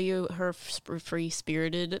can't show you her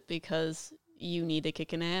free-spirited because you need to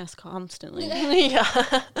kick an ass constantly.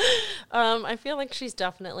 Yeah. I feel like she's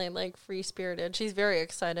definitely like free-spirited. She's very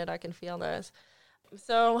excited. I can feel this.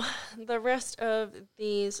 So the rest of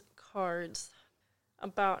these cards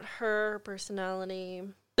about her personality.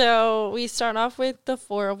 So we start off with the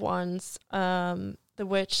Four of Wands,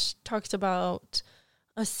 which talks about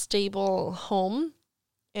a stable home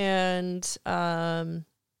and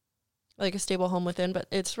like a stable home within, but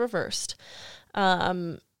it's reversed.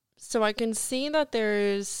 So I can see that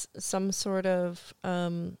there's some sort of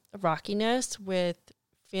rockiness with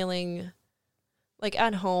feeling like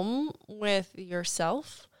at home with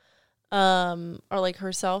yourself, or like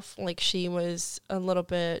herself, like she was a little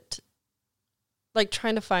bit like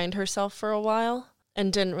trying to find herself for a while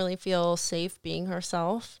and didn't really feel safe being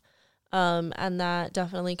herself. And that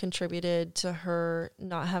definitely contributed to her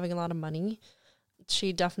not having a lot of money.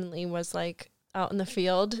 She definitely was like out in the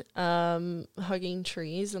field, hugging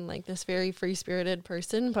trees and like this very free-spirited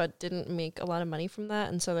person, but didn't make a lot of money from that.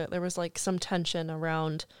 And so there was like some tension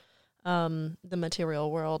around the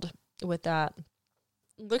material world with that.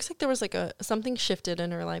 Looks like there was like something shifted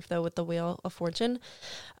in her life though with the Wheel of Fortune,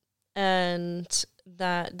 and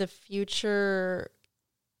that the future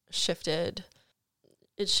shifted.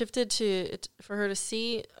 It shifted for her to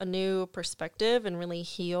see a new perspective and really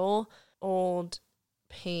heal old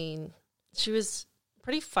pain. She was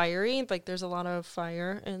pretty fiery, like there's a lot of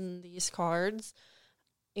fire in these cards,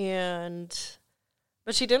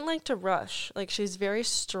 but she didn't like to rush. Like she's very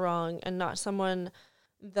strong and not someone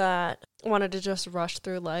that wanted to just rush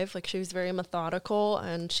through life. Like she was very methodical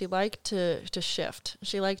and she liked to shift.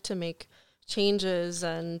 She liked to make changes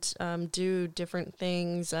and do different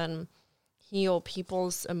things and heal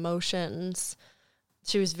people's emotions.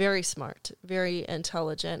 She was very smart, very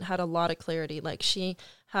intelligent, had a lot of clarity. Like, she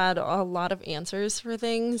had a lot of answers for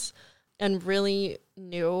things and really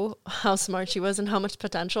knew how smart she was and how much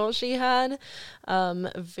potential she had.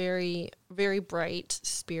 Very, very bright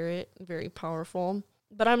spirit, very powerful.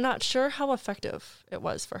 But I'm not sure how effective it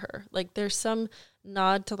was for her. Like, there's some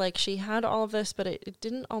nod to, like, she had all of this, but it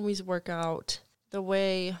didn't always work out the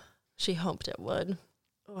way she hoped it would.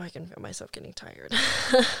 Oh, I can feel myself getting tired.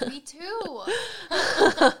 Me too.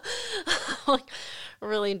 Like,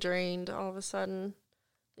 really drained all of a sudden.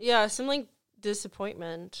 Yeah, some, like,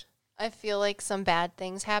 disappointment. I feel like some bad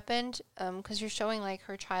things happened because you're showing, like,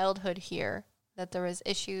 her childhood here, that there was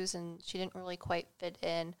issues and she didn't really quite fit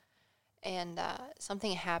in. And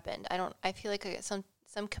something happened. I feel like some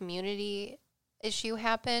community issue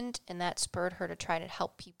happened, and that spurred her to try to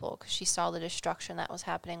help people because she saw the destruction that was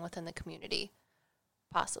happening within the community,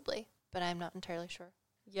 possibly. But I'm not entirely sure.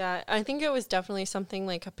 Yeah, I think it was definitely something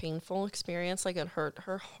like a painful experience. Like, it hurt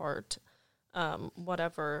her heart,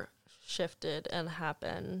 whatever shifted and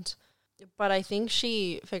happened. But I think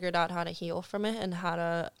she figured out how to heal from it and how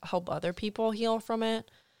to help other people heal from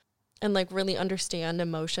it. And, like, really understand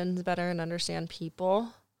emotions better and understand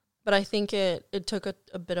people. But I think it took a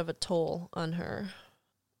bit of a toll on her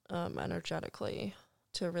energetically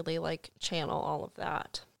to really, like, channel all of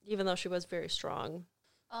that, even though she was very strong.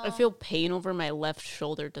 I feel pain over my left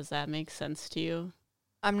shoulder. Does that make sense to you?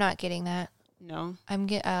 I'm not getting that. No?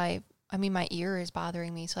 I mean, my ear is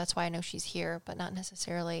bothering me, so that's why I know she's here, but not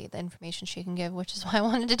necessarily the information she can give, which is why I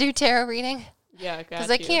wanted to do tarot reading. Yeah, because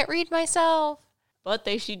I can't read myself. But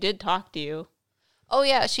she did talk to you. Oh,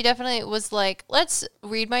 yeah, she definitely was like, let's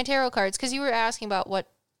read my tarot cards. Because you were asking about what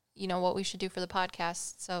we should do for the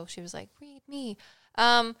podcast. So she was like, read me.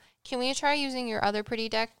 Can we try using your other pretty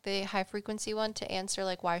deck, the high frequency one, to answer,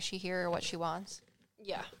 like, why is she here or what she wants?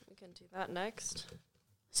 Yeah, we can do that next.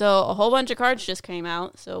 So a whole bunch of cards just came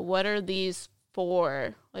out. So what are these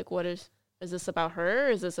for? Like, what is this about her?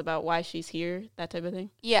 Is this about why she's here? That type of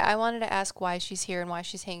thing? Yeah, I wanted to ask why she's here and why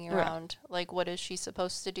she's hanging Right. around. Like, what is she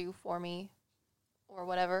supposed to do for me or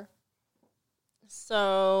whatever?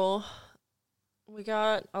 So we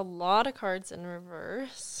got a lot of cards in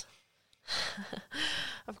reverse.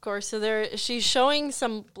 Of course, so she's showing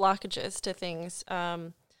some blockages to things,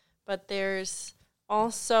 but there's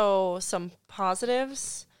also some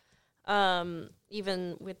positives,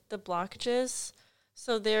 even with the blockages.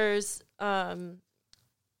 So there's,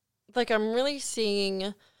 like, I'm really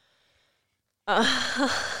seeing, we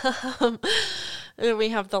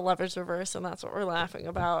have the Lovers reverse, and that's what we're laughing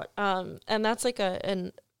about. And that's like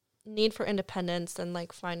a need for independence and,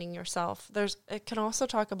 like, finding yourself. It can also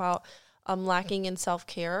talk about lacking in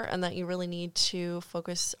self-care, and that you really need to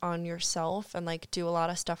focus on yourself and, like, do a lot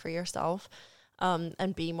of stuff for yourself,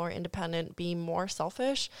 and be more independent, be more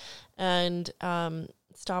selfish, and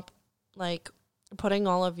stop, like, putting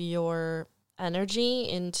all of your energy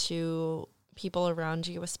into people around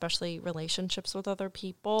you, especially relationships with other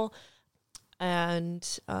people,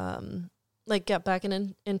 and like, get back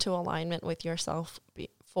into alignment with yourself,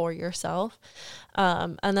 for yourself.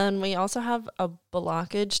 And then we also have a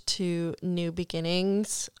blockage to new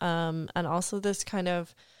beginnings, and also this kind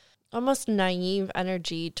of almost naive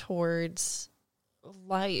energy towards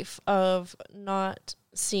life of not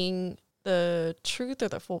seeing the truth or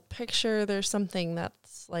the full picture. There's something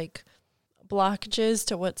that's, like, blockages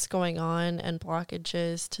to what's going on and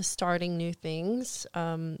blockages to starting new things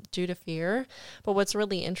due to fear. But what's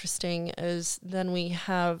really interesting is then we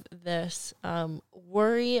have this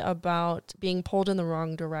worry about being pulled in the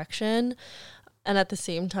wrong direction, and at the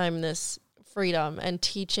same time this freedom and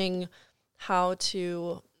teaching how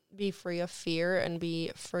to be free of fear and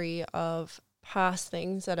be free of past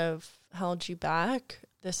things that have held you back.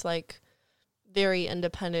 This, like, very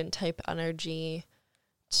independent type energy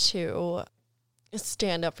to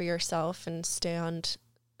stand up for yourself and stand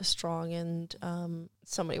strong, and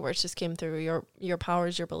so many words just came through. Your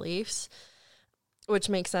powers, your beliefs, which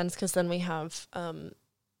makes sense because then we have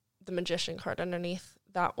the Magician card underneath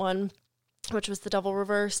that one, which was the Devil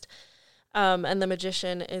reversed. And the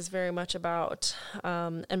Magician is very much about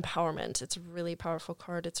empowerment. It's a really powerful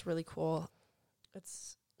card. It's really cool.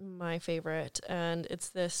 It's my favorite, and it's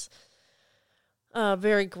this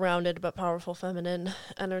very grounded but powerful feminine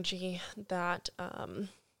energy that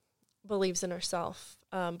believes in herself.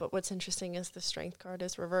 But what's interesting is the Strength card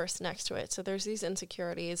is reversed next to it. So there's these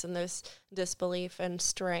insecurities and this disbelief and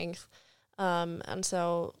strength. And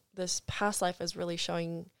so this past life is really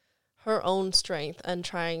showing her own strength and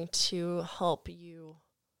trying to help you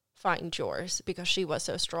find yours, because she was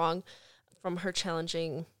so strong from her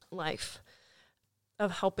challenging life.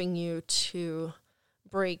 of helping you to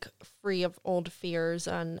break free of old fears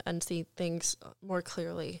and see things more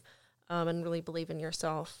clearly, and really believe in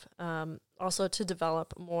yourself. Also to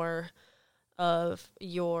develop more of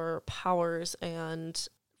your powers and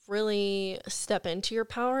really step into your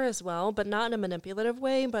power as well, but not in a manipulative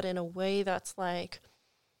way, but in a way that's like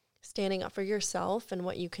standing up for yourself and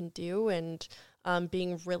what you can do, and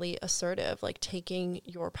being really assertive, like taking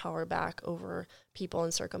your power back over people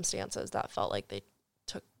and circumstances that felt like they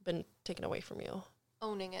been taken away from you.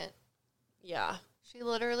 Owning it. Yeah. She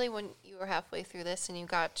literally, when you were halfway through this and you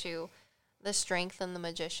got to the strength and the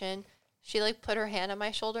magician, she like put her hand on my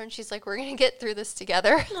shoulder and she's like, we're going to get through this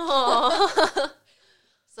together. Aww.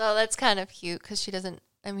 So that's kind of cute because she hasn't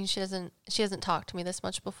talked to me this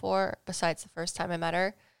much before besides the first time I met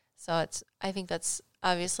her. So I think that's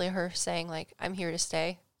obviously her saying like, I'm here to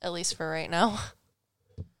stay, at least for right now.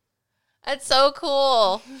 That's so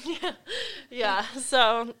cool. Yeah.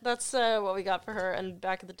 So that's what we got for her. And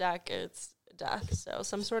back of the deck, it's death. So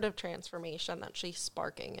some sort of transformation that she's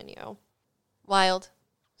sparking in you. Wild.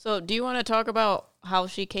 So do you want to talk about how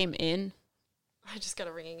she came in? I just got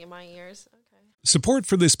a ringing in my ears. Okay. Support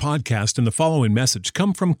for this podcast and the following message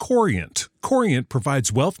come from Corient. Corient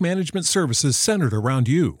provides wealth management services centered around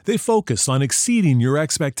you. They focus on exceeding your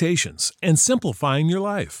expectations and simplifying your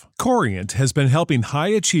life. Corient has been helping high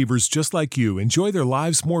achievers just like you enjoy their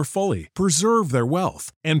lives more fully, preserve their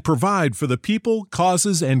wealth, and provide for the people,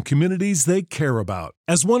 causes, and communities they care about.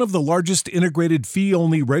 As one of the largest integrated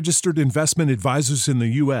fee-only registered investment advisors in the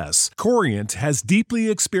U.S., Corient has deeply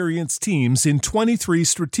experienced teams in 23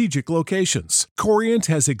 strategic locations. Corient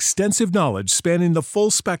has extensive knowledge spanning the full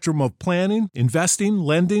spectrum of planning, investing,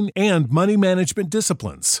 lending, and money management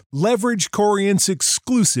disciplines. Leverage Corient's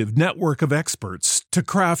exclusive network of experts to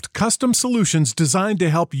craft custom solutions designed to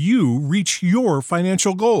help you reach your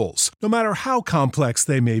financial goals, no matter how complex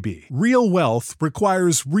they may be. Real wealth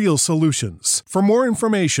requires real solutions. For more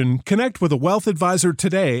information, connect with a wealth advisor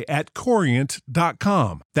today at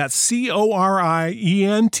Corient.com. That's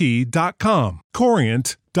Corient.com.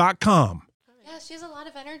 Corient.com. Yeah, she has a lot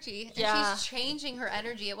of energy. And Yeah. she's changing her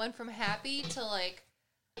energy. It went from happy to like...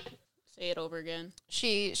 Say it over again.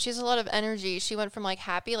 She has a lot of energy. She went from like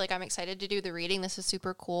happy, like I'm excited to do the reading. This is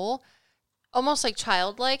super cool. Almost like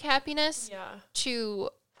childlike happiness. Yeah. To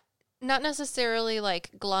not necessarily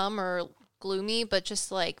like glum or gloomy, but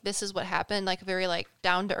just like this is what happened. Like a very like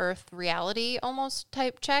down to earth reality almost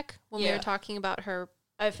type check when we Yeah. were talking about her.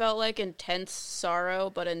 I felt like intense sorrow,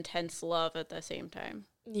 but intense love at the same time.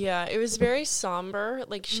 Yeah, it was very somber.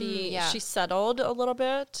 Like she settled a little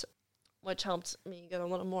bit, which helped me get a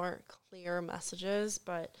little more clear messages.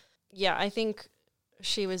 But yeah, I think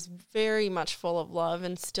she was very much full of love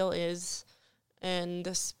and still is in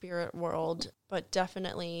the spirit world, but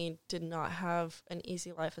definitely did not have an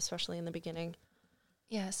easy life, especially in the beginning.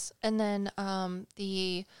 Yes. And then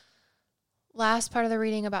the last part of the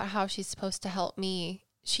reading about how she's supposed to help me,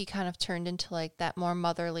 she kind of turned into like that more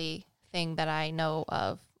motherly thing that I know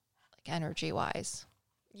of, like energy wise,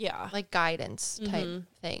 Yeah, like guidance type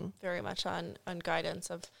thing. very much on guidance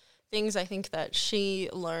of things I think that she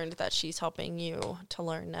learned that she's helping you to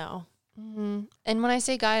learn now. Mm-hmm. And when I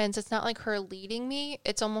say guidance, it's not like her leading me.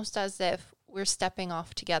 It's almost as if we're stepping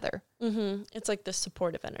off together. Mm-hmm. It's like this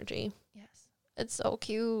supportive energy. Yes. It's so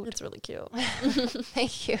cute. It's really cute.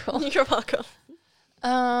 Thank you. You're welcome.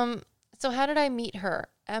 So how did I meet her?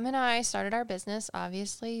 Em and I started our business,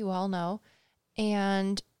 obviously, you all know.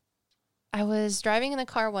 And I was driving in the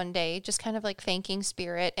car one day, just kind of like thanking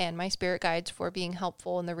Spirit and my spirit guides for being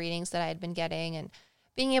helpful in the readings that I had been getting and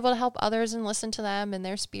being able to help others and listen to them and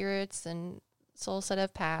their spirits and souls that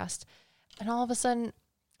have passed. And all of a sudden,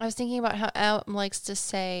 I was thinking about how Em likes to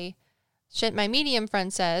say, shit, my medium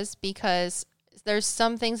friend says, because there's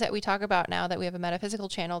some things that we talk about now that we have a metaphysical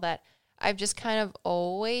channel that I've just kind of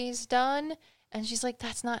always done. And she's like,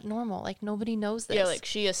 that's not normal. Like, nobody knows this. Yeah, like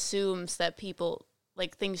she assumes that people,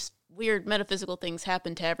 like things, weird metaphysical things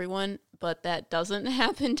happen to everyone, but that doesn't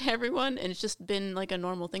happen to everyone. And it's just been like a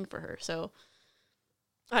normal thing for her. So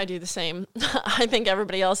I do the same. I think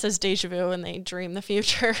everybody else has deja vu and they dream the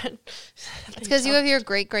future. It's because you have your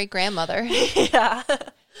great-great-grandmother. Yeah.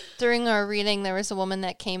 During our reading, there was a woman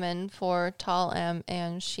that came in for Tall M,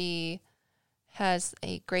 and she has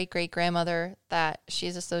a great-great-grandmother that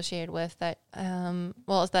she's associated with that,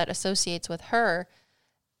 that associates with her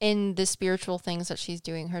in the spiritual things that she's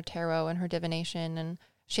doing, her tarot and her divination. And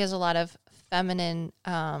she has a lot of feminine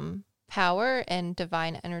power and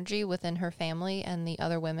divine energy within her family and the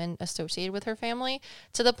other women associated with her family,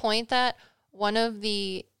 to the point that one of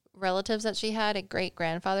the relatives that she had, a great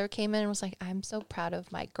grandfather came in and was like, I'm so proud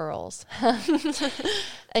of my girls.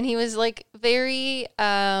 And he was like very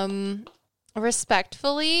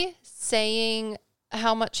respectfully saying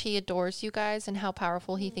how much he adores you guys and how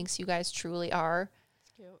powerful he thinks you guys truly are.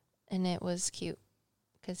 Cute. And it was cute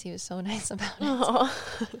because he was so nice about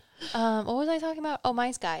it. What was I talking about? Oh,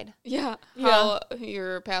 Mice Guide. Yeah. How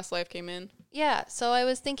your past life came in. Yeah. So I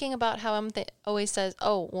was thinking about how always says,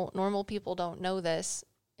 oh, well, normal people don't know this.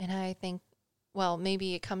 And I think, well,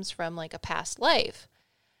 maybe it comes from like a past life.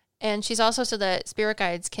 And she's also said that spirit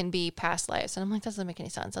guides can be past lives. And I'm like, that doesn't make any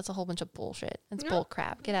sense. That's a whole bunch of bullshit. It's bull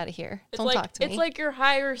crap. Get out of here. Don't talk to me. It's like your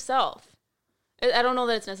higher self. I don't know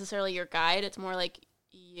that it's necessarily your guide. It's more like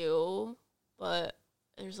you, but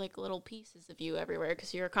there's like little pieces of you everywhere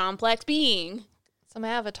because you're a complex being. Some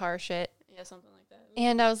avatar shit. Yeah, something like that.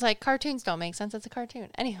 And I was like, cartoons don't make sense. It's a cartoon.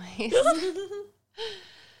 Anyways.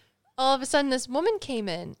 All of a sudden, this woman came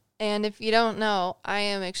in. And if you don't know, I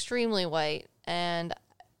am extremely white and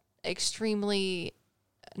extremely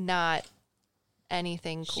not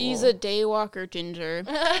anything cool. She's a daywalker ginger.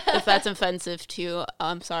 If that's offensive to you,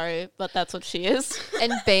 I'm sorry, but that's what she is.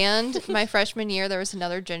 In band, my freshman year, there was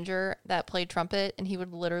another ginger that played trumpet, and he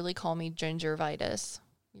would literally call me Gingervitis.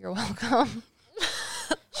 You're welcome.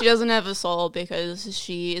 She doesn't have a soul because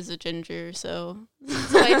she is a ginger, so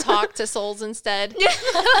I talk to souls instead.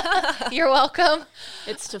 You're welcome.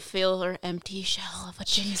 it's to fill her empty shell of a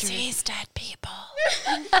ginger. Sees dead people.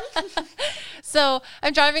 So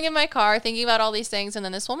I'm driving in my car thinking about all these things, and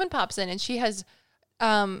then this woman pops in, and she has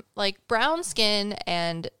like brown skin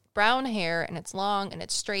and brown hair, and it's long and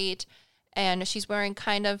it's straight, and she's wearing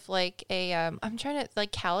kind of like a I'm trying to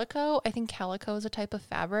like calico. I think calico is a type of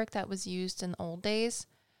fabric that was used in the old days.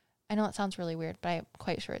 I know it sounds really weird, but I'm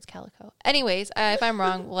quite sure it's calico. Anyways, if I'm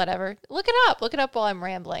wrong, whatever. Look it up. Look it up while I'm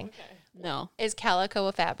rambling. Okay. No. Is calico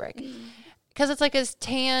a fabric? Because it's like a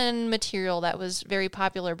tan material that was very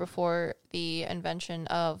popular before the invention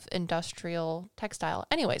of industrial textile.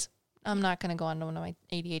 Anyways, I'm not going to go on to one of my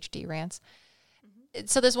ADHD rants.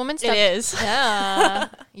 So this woman stepped... It is. Yeah,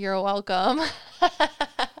 you're welcome.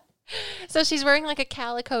 So she's wearing like a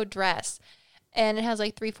calico dress, and it has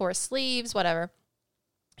like 3/4 sleeves, whatever.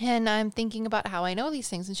 And I'm thinking about how I know these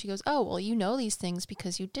things. And she goes, oh, well, you know these things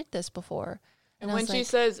because you did this before. And I when was she like,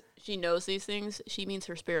 says she knows these things, she means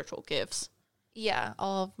her spiritual gifts. yeah,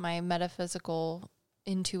 all of my metaphysical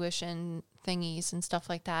intuition thingies and stuff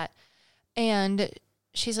like that. And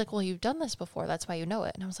she's like, well, you've done this before. That's why you know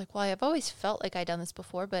it. And I was like, well, I've always felt like I'd done this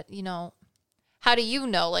before. But, you know, how do you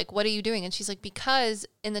know? Like, what are you doing? And she's like, because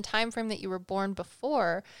in the time frame that you were born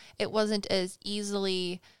before, it wasn't as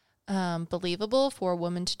easily... believable for a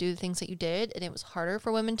woman to do the things that you did, and it was harder for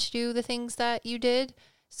women to do the things that you did,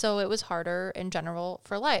 so it was harder in general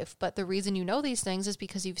for life. But the reason you know these things is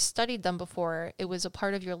because you've studied them before. It was a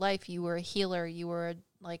part of your life. You were a healer, you were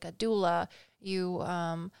like a doula, you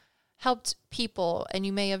helped people, and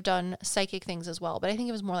you may have done psychic things as well, but I think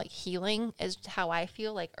it was more like healing is how I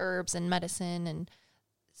feel, like herbs and medicine and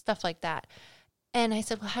stuff like that. And I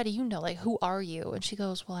said, well, how do you know? Like, who are you? And she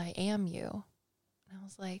goes, well, I am you. And I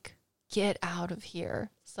was like, get out of here.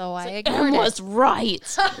 So I ignored Em it. was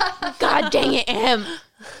right. God dang it, Em.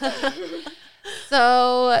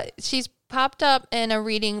 So she's popped up in a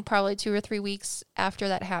reading probably 2 or 3 weeks after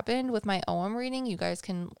that happened with my OM reading. You guys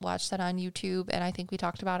can watch that on YouTube. And I think we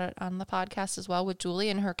talked about it on the podcast as well with Julie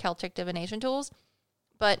and her Celtic divination tools.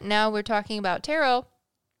 But now we're talking about tarot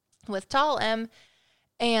with Tall M.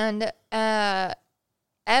 And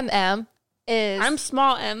MM is... I'm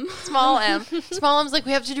small M. Small M. Small M's like,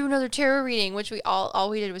 we have to do another tarot reading, which we all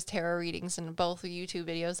we did was tarot readings in both the YouTube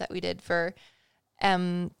videos that we did for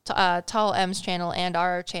Tall M's channel and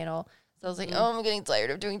our channel. So I was like, oh, I'm getting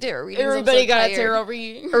tired of doing tarot readings. Everybody got a tarot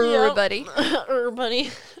reading. Everybody.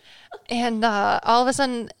 Everybody. And all of a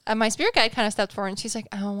sudden, my spirit guide kind of stepped forward, and she's like,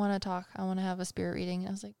 I don't want to talk. I want to have a spirit reading. And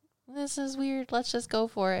I was like, this is weird. Let's just go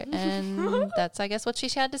for it. And that's, I guess, what she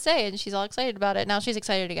had to say. And she's all excited about it. Now she's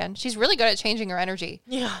excited again. She's really good at changing her energy.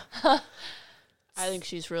 Yeah. I think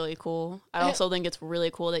she's really cool. I also think it's really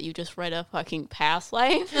cool that you just read a fucking past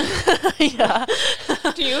life. Yeah.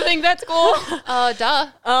 Do you think that's cool?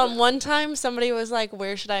 Duh. One time somebody was like,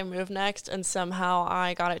 where should I move next? And somehow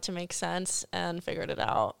I got it to make sense and figured it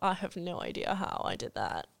out. I have no idea how I did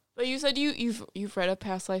that. But you said you've read a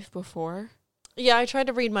past life before? Yeah, I tried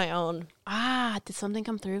to read my own. Did something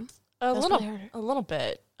come through? A That's little really hard. bit. A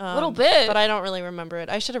little bit? But I don't really remember it.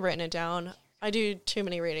 I should have written it down. I do too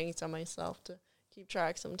many readings on myself to keep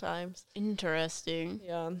track sometimes. Interesting.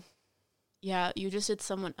 Yeah. Yeah, you just did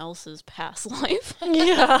someone else's past life.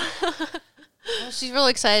 Yeah. Well, she's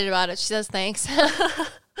really excited about it. She says thanks.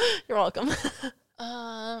 You're welcome.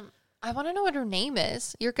 I want to know what her name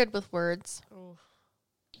is. You're good with words.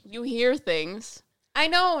 You hear things. I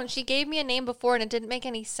know, and she gave me a name before, and it didn't make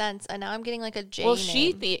any sense, and now I'm getting like a J Well,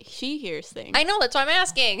 name. she hears things. I know, that's why I'm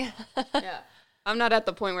asking. Yeah. I'm not at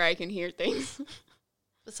the point where I can hear things.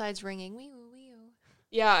 Besides ringing, wee woo, wee woo.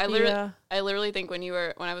 Yeah, I literally think when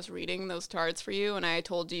I was reading those cards for you and I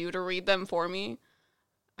told you to read them for me,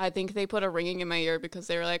 I think they put a ringing in my ear because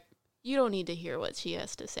they were like, you don't need to hear what she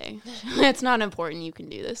has to say. It's not important. You can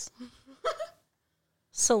do this.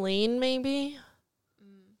 Celine, maybe?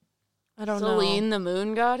 I don't know. Celine, the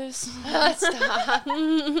moon goddess. Stop.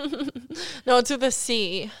 No, it's with a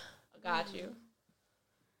C. Got you.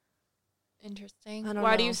 Interesting. I don't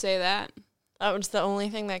Why know. do you say that? That was the only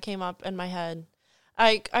thing that came up in my head.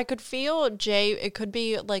 I could feel J. It could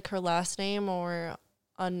be like her last name or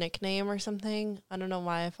a nickname or something. I don't know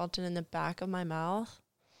why I felt it in the back of my mouth.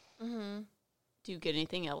 Mm-hmm. Do you get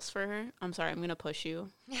anything else for her? I'm sorry, I'm going to push you.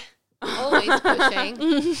 Always pushing.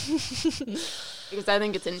 Because I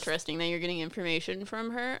think it's interesting that you're getting information from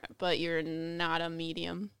her, but you're not a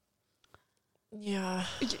medium. Yeah,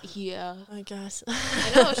 Yeah. I guess.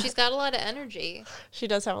 I know, she's got a lot of energy. She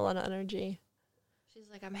does have a lot of energy. She's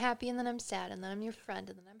like, I'm happy, and then I'm sad, and then I'm your friend,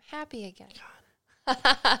 and then I'm happy again.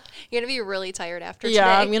 You're going to be really tired after today.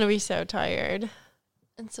 Yeah, I'm going to be so tired.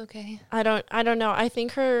 It's okay. I don't know. I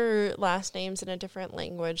think her last name's in a different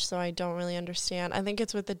language, so I don't really understand. I think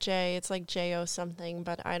it's with a J. It's like J-O something,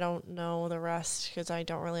 but I don't know the rest because I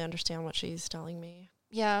don't really understand what she's telling me.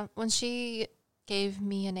 Yeah, when she gave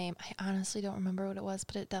me a name, I honestly don't remember what it was,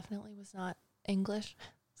 but it definitely was not English.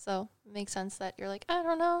 So it makes sense that you're like, I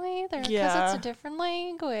don't know either, because Yeah. it's a different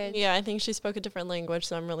language. Yeah, I think she spoke a different language,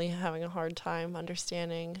 so I'm really having a hard time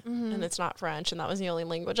understanding. Mhm. And it's not French, and that was the only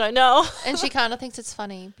language I know. And she kind of thinks it's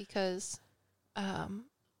funny because,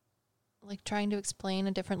 like, trying to explain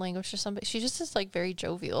a different language to somebody, she just is, like, very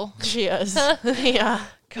jovial. She is. Yeah.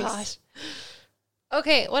 Gosh.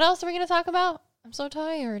 Okay, what else are we going to talk about? I'm so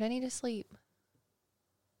tired. I need to sleep.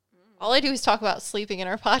 All I do is talk about sleeping in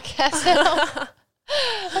our podcast now.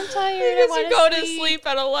 I'm tired. I want You go to sleep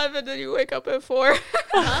at 11 and you wake up at 4.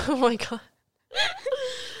 Oh my God.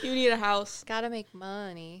 You need a house. Gotta make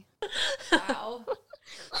money. Wow.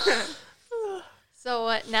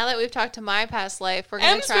 So now that we've talked to my past life, we're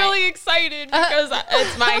gonna Em's try. really excited because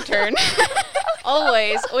it's my turn.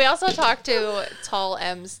 Always. We also talked to Tall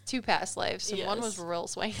M's 2 past lives, and one Yes. was real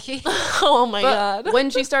swanky. Oh my God. But when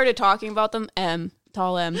she started talking about them,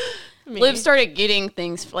 Tall M, Me. Liv started getting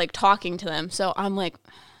things, like talking to them. So I'm like,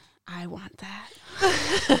 I want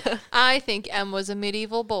that. I think M was a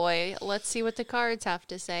medieval boy. Let's see what the cards have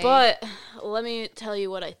to say. But let me tell you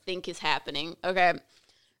what I think is happening. Okay.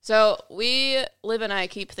 So Liv and I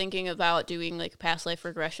keep thinking about doing like past life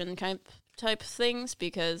regression type things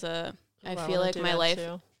because I feel like my life,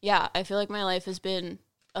 I feel like my life has been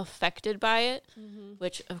affected by it,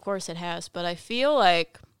 which of course it has, but I feel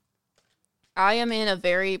like I am in a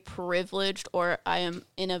very privileged, or I am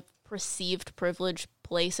in a perceived privileged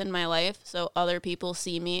place in my life. So other people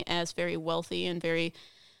see me as very wealthy and very,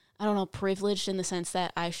 I don't know, privileged in the sense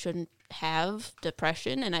that I shouldn't have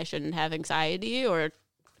depression and I shouldn't have anxiety or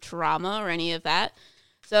trauma or any of that.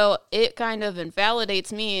 So it kind of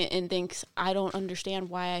invalidates me and thinks I don't understand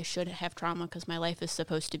why I should have trauma because my life is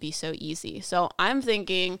supposed to be so easy. So I'm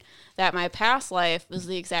thinking that my past life was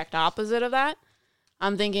the exact opposite of that.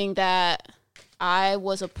 I'm thinking that I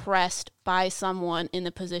was oppressed by someone in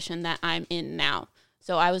the position that I'm in now.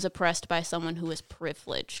 So I was oppressed by someone who was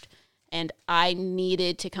privileged. And I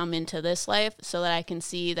needed to come into this life so that I can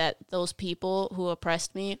see that those people who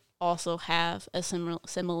oppressed me also have a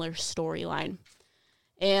similar storyline.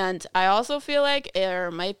 And I also feel like there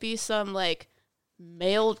might be some like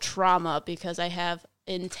male trauma because I have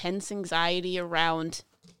intense anxiety around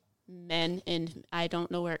men and I don't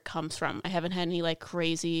know where it comes from. I haven't had any like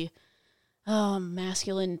crazy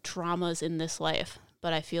masculine traumas in this life,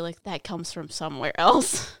 but I feel like that comes from somewhere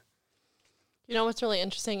else. You know what's really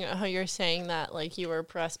interesting? How you're saying that like you were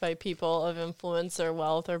oppressed by people of influence or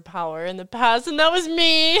wealth or power in the past, and that was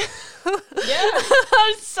me. Yeah.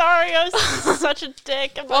 I'm sorry. I was such a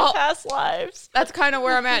dick in my past lives. That's kind of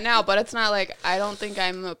where I'm at now, but it's not like I don't think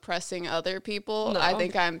I'm oppressing other people. No. I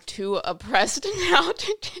think I'm too oppressed now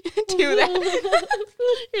to do that.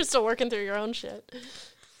 You're still working through your own shit.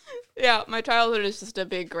 Yeah, my childhood is just a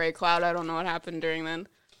big gray cloud. I don't know what happened during then.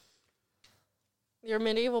 Your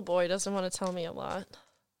medieval boy doesn't want to tell me a lot.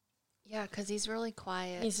 yeah, because he's really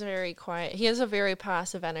quiet. He's very quiet. He has a very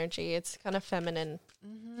passive energy. It's kind of feminine.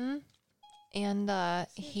 Mm-hmm. And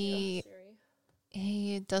he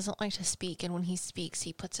he doesn't like to speak, and when he speaks,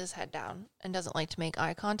 he puts his head down and doesn't like to make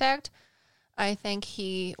eye contact. I think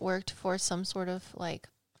he worked for some sort of like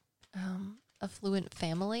affluent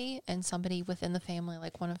family, and somebody within the family,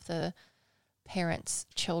 like one of the parents'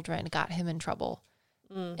 children, got him in trouble,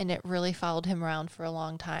 and it really followed him around for a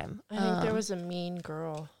long time. I think there was a mean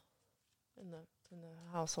girl in the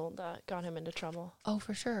household that got him into trouble. Oh,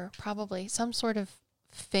 for sure, probably some sort of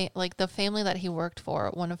like the family that he worked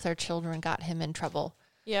for. One of their children got him in trouble.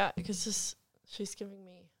 Yeah, because she's giving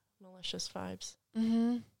me malicious vibes.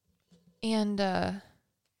 Mm-hmm.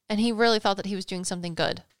 And he really thought that he was doing something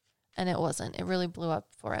good, and it wasn't. It really blew up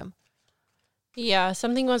for him. Yeah,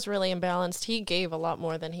 something was really imbalanced. He gave a lot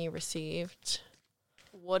more than he received.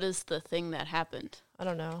 What is the thing that happened? I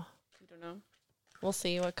don't know. You don't know? We'll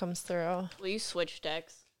see what comes through. Well, you switch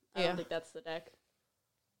decks. I don't think that's the deck.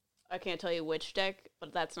 I can't tell you which deck,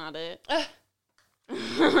 but that's not it.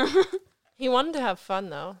 He wanted to have fun,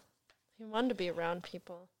 though. He wanted to be around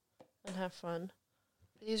people and have fun.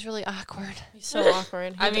 But he was really awkward. He's so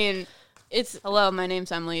awkward. It's hello, my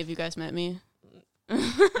name's Emily. Have you guys met me?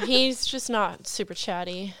 He's just not super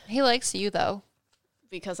chatty. He likes you, though.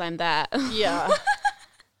 Because I'm that. Yeah.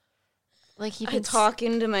 Like he I talk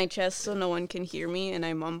into my chest so no one can hear me, and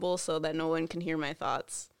I mumble so that no one can hear my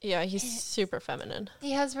thoughts. Yeah, he's super feminine.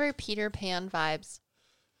 He has very Peter Pan vibes.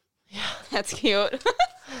 Yeah. That's cute.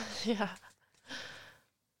 Yeah.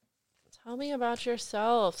 Tell me about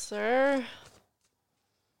yourself, sir.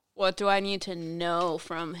 What do I need to know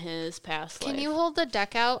from his past life? Can you hold the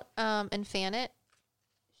deck out and fan it?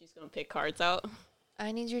 She's going to pick cards out.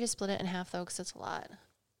 I need you to split it in half, though, because it's a lot.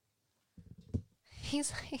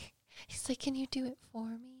 He's like, can you do it for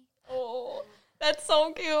me? Oh, that's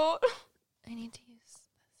so cute. I need to use this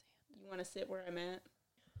hand. You want to sit where I'm at?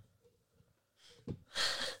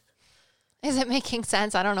 Is it making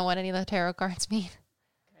sense? I don't know what any of the tarot cards mean.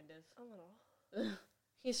 Kind of. A little.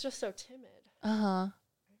 He's just so timid. Uh-huh.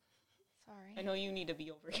 Sorry. I know you need to be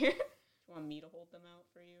over here. You want me to hold them out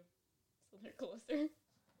for you so they're closer?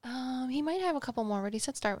 He might have a couple more, but he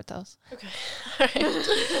said start with those. Okay. All right.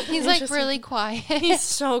 He's like really quiet. He's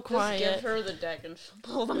so quiet. Just give her the deck and she'll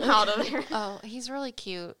pull them out of there. Oh, he's really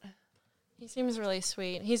cute. He seems really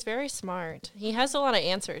sweet. He's very smart. He has a lot of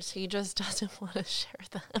answers. He just doesn't want to share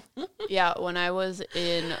them. Yeah, when I was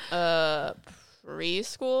in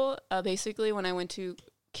preschool, basically when I went to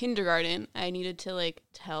kindergarten, I needed to like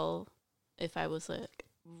tell if I was like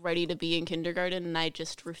ready to be in kindergarten, and I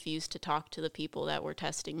just refused to talk to the people that were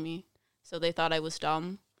testing me. So they thought I was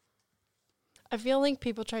dumb. I feel like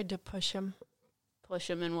people tried to push him. Push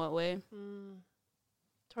him in what way?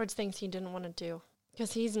 Towards things he didn't want to do.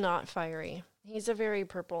 Because he's not fiery. He's a very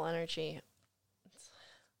purple energy. It's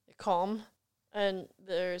calm. And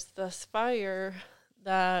there's this fire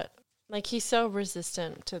that, like, he's so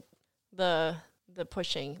resistant to the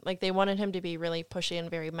pushing. Like, they wanted him to be really pushy and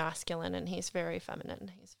very masculine, and he's very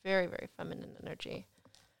feminine. He's very, very feminine energy.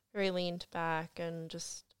 Very leaned back and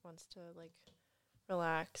just wants to, like,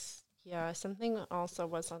 relax. Yeah, something also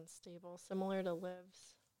was unstable, similar to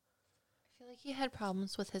Liv's. I feel like he had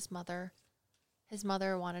problems with his mother. His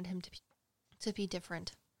mother wanted him to be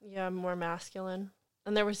different. Yeah, more masculine.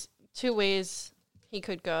 And there was two ways he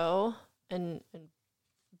could go and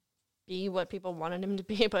be what people wanted him to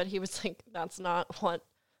be, but he was like, that's not what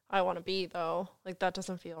I want to be, though. Like, that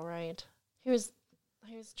doesn't feel right. He was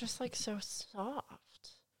just, like, so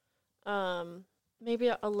soft. Maybe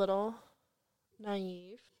a little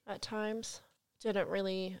naive at times. Didn't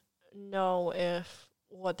really know if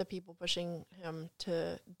what the people pushing him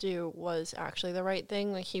to do was actually the right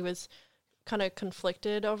thing. Like, he was kind of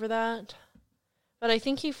conflicted over that. But I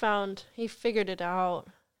think he figured it out.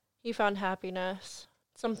 He found happiness.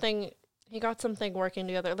 He got something working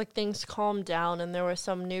together. Like, things calmed down and there was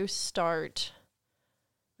some new start.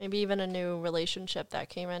 Maybe even a new relationship that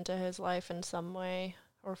came into his life in some way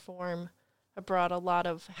or form. It brought a lot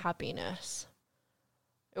of happiness.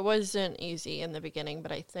 It wasn't easy in the beginning,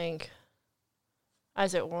 but I think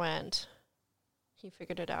as it went, he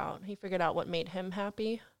figured it out. He figured out what made him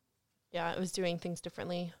happy. Yeah, it was doing things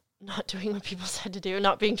differently, not doing what people said to do,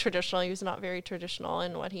 not being traditional. He was not very traditional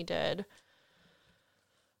in what he did.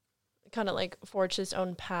 Kind of like forged his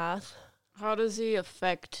own path. How does he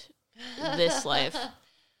affect this life?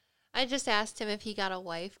 I just asked him if he got a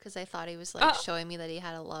wife because I thought he was like showing me that he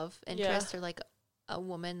had a love interest or like a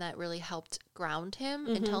woman that really helped ground him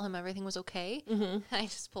and tell him everything was okay. I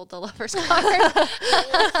just pulled the lover's card.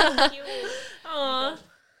 Aww.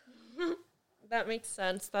 That makes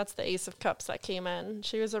sense. That's the Ace of Cups that came in.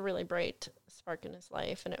 She was a really bright spark in his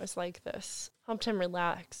life, and it was like this. Helped him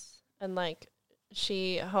relax. And, like,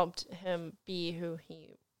 she helped him be who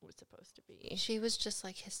he was supposed to be. She was just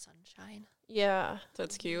like his sunshine. Yeah.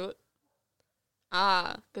 That's cute.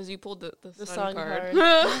 Ah, because you pulled the The sun sun card.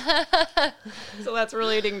 card. So that's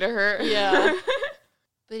relating to her. Yeah.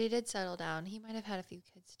 But he did settle down. He might have had a few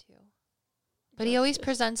kids too. But he always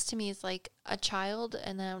presents to me as like a child,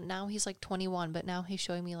 and then now he's like 21, but now he's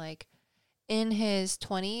showing me like in his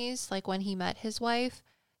 20s, like when he met his wife,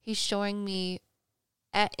 he's showing me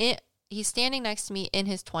he's standing next to me in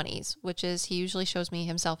his 20s, which is he usually shows me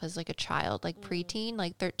himself as like a child, like preteen,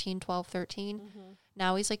 like 12, 13.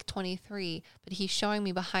 Now he's like 23, but he's showing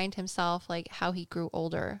me behind himself like how he grew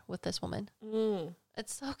older with this woman.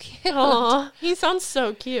 It's so cute. Aw, he sounds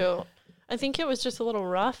so cute. I think it was just a little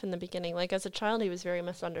rough in the beginning. Like, as a child, he was very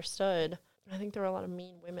misunderstood. I think there were a lot of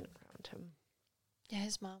mean women around him. Yeah,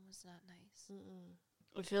 his mom was not nice.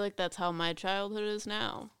 I feel like that's how my childhood is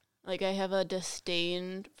now. Like, I have a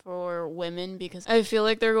disdain for women because I feel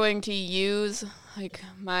like they're going to use, like,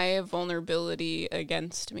 my vulnerability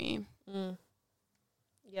against me.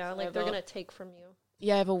 Yeah, So like I they're have going to take from you.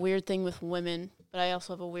 Yeah, I have a weird thing with women, but I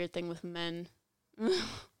also have a weird thing with men.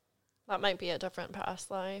 That might be a different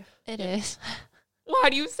past life. It is. Why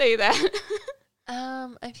do you say that?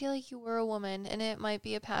 I feel like you were a woman, and it might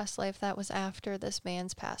be a past life that was after this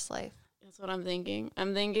man's past life. That's what I'm thinking.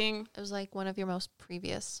 I'm thinking It was like one of your most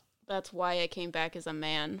previous. that's why I came back as a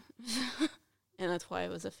man. And that's why I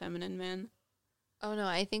was a feminine man. Oh no,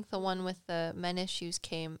 I think the one with the men issues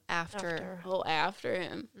came after. Oh, after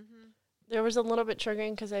him. There was a little bit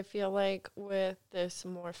triggering because I feel like with this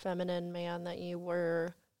more feminine man that you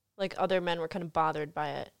were, like, other men were kind of bothered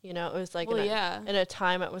by it. You know, it was like Well, in a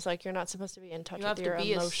time it was like, you're not supposed to be in touch You with have your to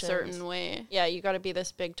be emotions. a certain way. Yeah, you got to be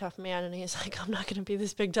this big tough man, and he's like, I'm not going to be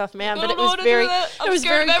this big tough man. I But don't it know how was to do very, that. I'm it was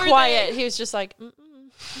scared very of quiet. everything. He was just like,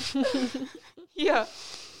 mm-mm. Yeah.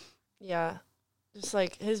 Yeah, just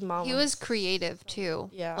like his mom. He was creative too.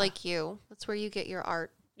 Yeah. Like you. That's where you get your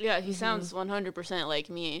art. Yeah, he sounds 100% like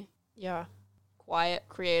me. Yeah, Quiet,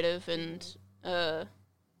 creative, and, I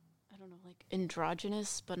don't know, like,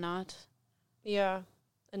 androgynous, but not. yeah,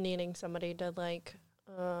 and needing somebody to like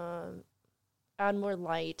add more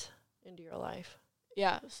light into your life.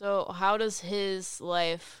 Yeah, so how does his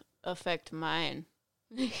life affect mine?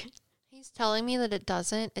 He's telling me that it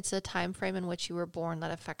doesn't. It's the time frame in which you were born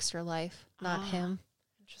that affects your life, not him.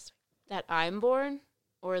 Interesting. That I'm born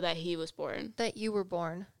or that he was born? That you were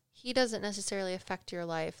born. He doesn't necessarily affect your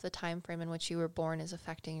life. The time frame in which you were born is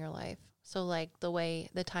affecting your life. So like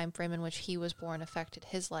the time frame in which he was born affected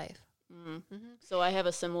his life. So I have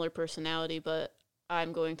a similar personality, but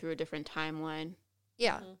I'm going through a different timeline.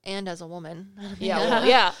 Yeah, and as a woman. Yeah, well,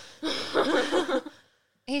 yeah.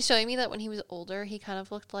 He's showing me that when he was older, he kind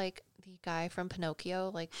of looked like the guy from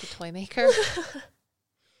Pinocchio, like the toy maker.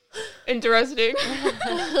 Interesting.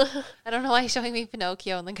 I don't know why he's showing me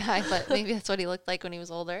Pinocchio and the guy, but maybe that's what he looked like when he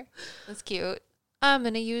was older. That's cute. I'm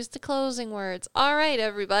going to use the closing words. All right,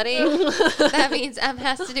 everybody. That means Em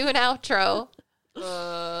has to do an outro.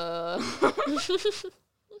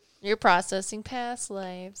 You're processing past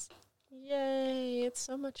lives. Yay! It's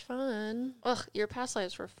so much fun. Ugh, your past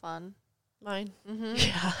lives were fun. Mine. Mm-hmm.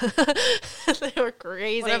 Yeah, they were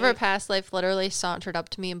crazy. Whatever past life literally sauntered up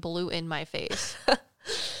to me and blew in my face.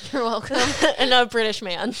 You're welcome. And a British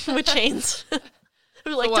man with chains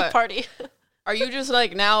who liked to what? party. Are you just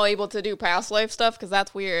like now able to do past life stuff? Because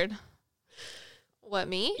that's weird. What,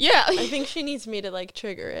 me? Yeah. I think she needs me to like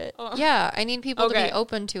trigger it. Yeah, I need people to Okay. be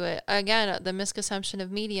open to it. Again, the misconception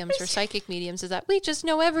of mediums or psychic mediums is that we just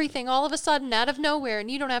know everything all of a sudden out of nowhere and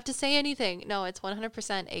you don't have to say anything. No, it's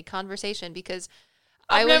 100% a conversation because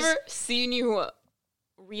I've never seen you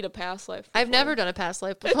read a past life before. I've never done a past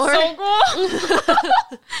life It's before. so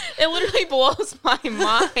cool. It literally blows my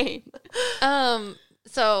mind.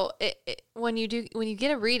 So when you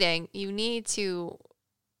get a reading, you need to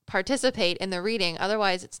participate in the reading.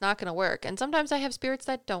 Otherwise, it's not going to work. And sometimes I have spirits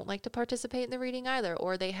that don't like to participate in the reading either,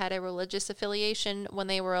 or they had a religious affiliation when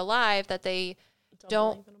they were alive that they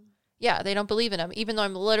don't. Yeah, they don't believe in them, even though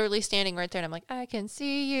I'm literally standing right there and I'm like, I can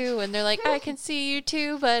see you. And they're like, I can see you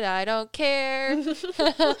too, but I don't care.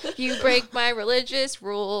 You break my religious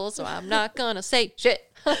rules, so I'm not going to say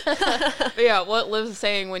shit. But yeah, what Liv's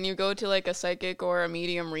saying, when you go to like a psychic or a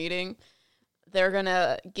medium reading, they're going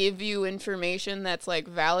to give you information that's like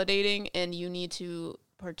validating, and you need to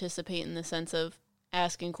participate in the sense of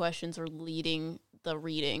asking questions or leading the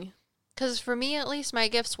reading. Because for me, at least, my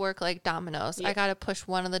gifts work like dominoes. Yeah. I got to push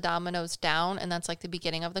one of the dominoes down, and that's like the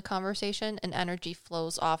beginning of the conversation, and energy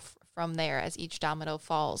flows off from there as each domino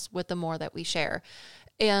falls with the more that we share.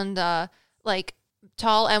 And like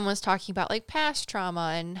Tall M was talking about like past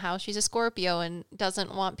trauma and how she's a Scorpio and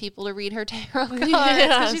doesn't want people to read her tarot cards.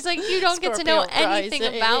 Yeah. She's like, you don't get to know Scorpio anything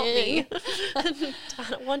about me. I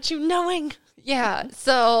don't want you knowing. Yeah.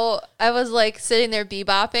 So I was like sitting there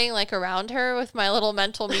bebopping like around her with my little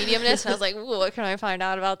mental mediumness. And I was like, ooh, what can I find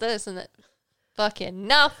out about this? And fucking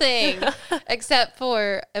nothing except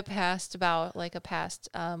for a past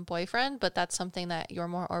boyfriend. But that's something that you're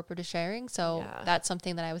more open to sharing. So that's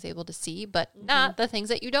something that I was able to see, but not the things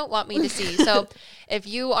that you don't want me to see. So if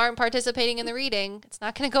you aren't participating in the reading, it's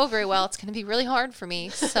not going to go very well. It's going to be really hard for me.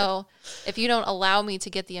 So if you don't allow me to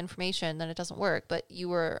get the information, then it doesn't work. But you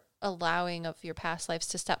were allowing of your past lives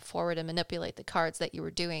to step forward and manipulate the cards that you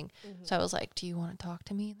were doing. So I was like, do you want to talk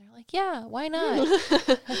to me? And they're like, yeah, why not?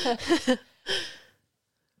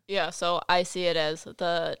 Yeah, so I see it as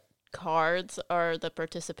the cards are the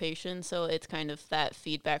participation, so it's kind of that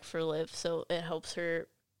feedback for Liv, so it helps her,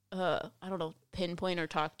 I don't know, pinpoint or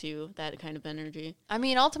talk to that kind of energy. I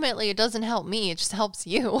mean, ultimately, it doesn't help me. It just helps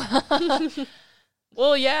you.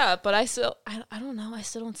 Well, yeah, but I don't know, I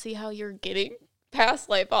still don't see how you're getting past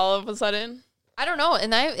life all of a sudden. I don't know.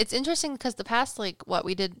 And it's interesting because the past, like,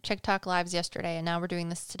 we did TikTok lives yesterday, and now we're doing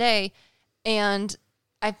this today, and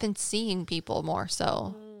I've been seeing people more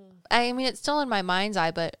so. I mean, it's still in my mind's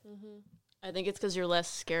eye, but I think it's because you're less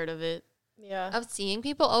scared of it. Yeah. of seeing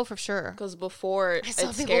people, oh, for sure. Because before it saw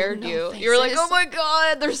people scared with no you. You were like, faces. oh my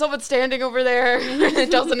God, there's someone standing over there. It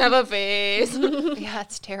doesn't have a face. Yeah,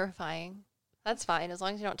 it's terrifying. That's fine, as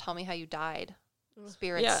long as you don't tell me how you died.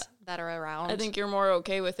 Spirits that are around. I think you're more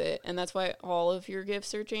okay with it. And that's why all of your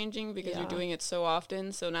gifts are changing, because you're doing it so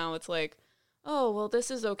often. So now it's like, oh, well,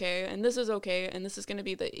 this is okay, and this is okay, and this is going to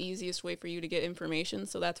be the easiest way for you to get information.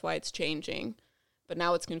 So that's why it's changing. But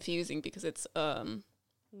now it's confusing because it's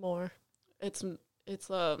more. It's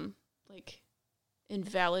like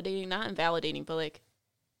invalidating, not invalidating, but like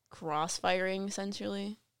crossfiring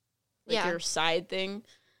essentially. Like your side thing.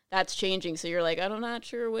 That's changing. So you're like, I'm not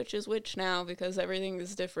sure which is which now because everything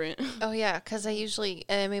is different. Oh, yeah, because I usually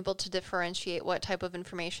am able to differentiate what type of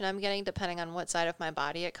information I'm getting depending on what side of my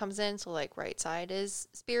body it comes in. So, like, right side is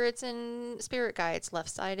spirits and spirit guides. Left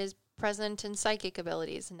side is present and psychic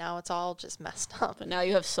abilities. And now it's all just messed up. But now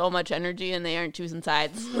you have so much energy and they aren't choosing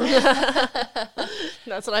sides.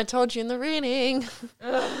 That's what I told you in the reading.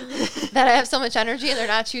 That I have so much energy and they're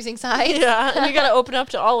not choosing sides. Yeah, and you got to open up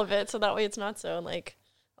to all of it so that way it's not so, like,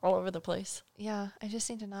 all over the place. Yeah, I just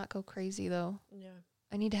need to not go crazy, though. Yeah.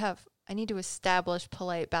 I need to establish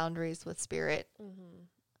polite boundaries with spirit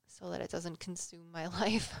so that it doesn't consume my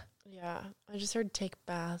life. Yeah. I just heard take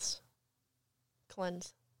baths.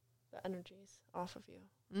 Cleanse the energies off of you.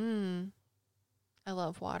 I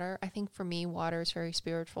love water. I think for me, water is very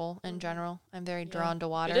spiritual in general. I'm very drawn to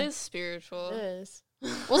water. It is spiritual. It is.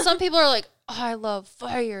 Well, some people are like, oh, I love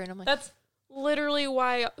fire. And I'm like, That's literally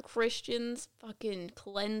why Christians fucking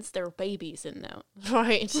cleanse their babies in that.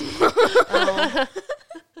 Right.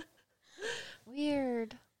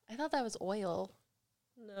 weird. I thought that was oil.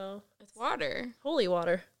 No. It's water. Holy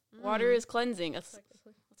water. Water is cleansing. That's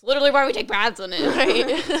literally why we take baths in it.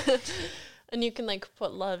 Right. And you can, like,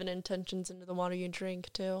 put love and intentions into the water you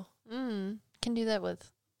drink, too. Can do that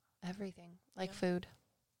with everything, like food.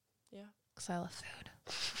 Yeah. Because I love food.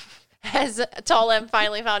 As Tall M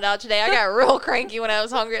finally found out today, I got real cranky when I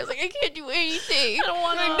was hungry. I was like, I can't do anything. I don't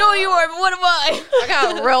want to. No, you are, but what am I? I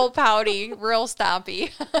got real pouty, real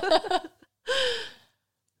stompy.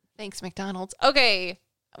 Thanks, McDonald's. Okay,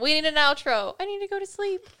 we need an outro. I need to go to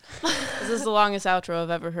sleep. This is the longest outro I've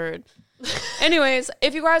ever heard. Anyways,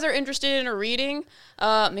 if you guys are interested in a reading,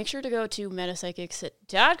 make sure to go to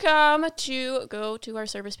metapsychics.com to go to our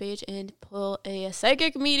service page and pull a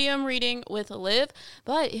psychic medium reading with Liv.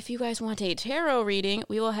 But if you guys want a tarot reading,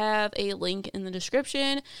 we will have a link in the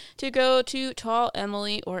description to go to Tall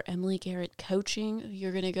Emily or Emily Garrett Coaching.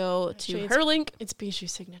 You're going to go to her link. It's Bijou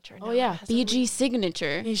Signature. Oh, yeah. BG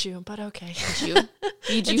Signature. Bijou, but okay. Bijou.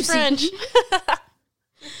 It's French.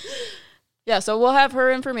 Yeah, so we'll have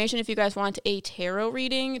her information if you guys want a tarot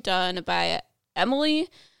reading done by Emily.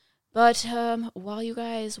 But while you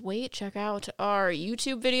guys wait, check out our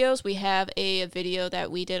YouTube videos. We have a video that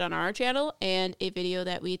we did on our channel and a video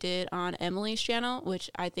that we did on Emily's channel, which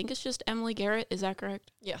I think is just Emily Garrett. Is that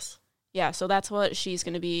correct? Yes. Yeah, so that's what she's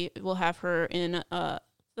going to be. We'll have her in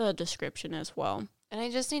the description as well. And I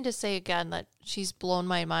just need to say again that she's blown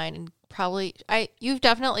my mind and you've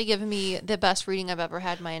definitely given me the best reading I've ever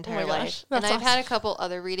had in my entire life. And I've had a couple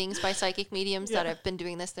other readings by psychic mediums that have been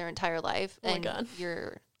doing this their entire life. Oh my and God.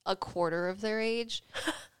 You're a quarter of their age.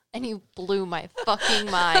 And you blew my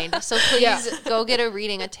fucking mind. So please go get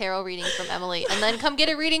a tarot reading from Emily, and then come get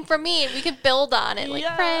a reading from me, and we can build on it like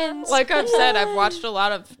friends. Like I've said, I've watched a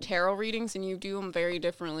lot of tarot readings, and you do them very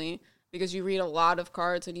differently because you read a lot of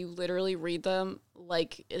cards, and you literally read them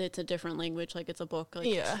like it's a different language, like it's a book, like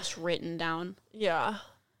it's just written down. Yeah.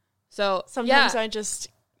 So sometimes I just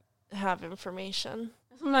have information.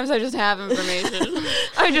 Sometimes I just have information.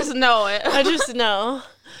 I just know it. I just know.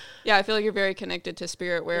 Yeah, I feel like you're very connected to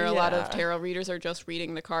spirit, where a lot of tarot readers are just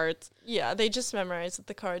reading the cards. Yeah, they just memorize what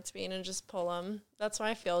the cards mean and just pull them. That's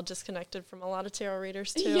why I feel disconnected from a lot of tarot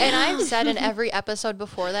readers, too. And I've said in every episode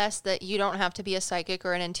before this that you don't have to be a psychic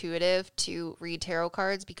or an intuitive to read tarot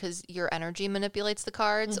cards, because your energy manipulates the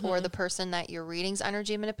cards, or the person that your reading's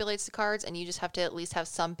energy manipulates the cards, and you just have to at least have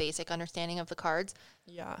some basic understanding of the cards.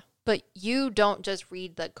 Yeah. But you don't just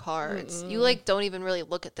read the cards. You don't even really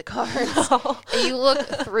look at the cards. You look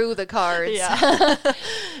through the cards. Yeah.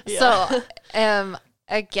 So,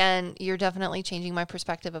 again, you're definitely changing my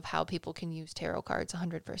perspective of how people can use tarot cards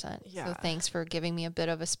 100%. Yeah. So thanks for giving me a bit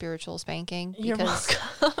of a spiritual spanking. You're because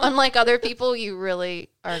welcome. unlike other people, you really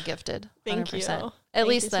are gifted. 100%. Thank you. At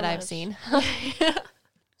least you that so I've much. seen.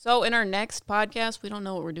 So in our next podcast, we don't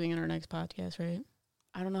know what we're doing in our next podcast, right?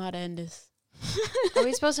 I don't know how to end this. Are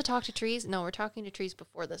we supposed to talk to trees? No, we're talking to trees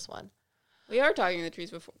before this one. We are talking to the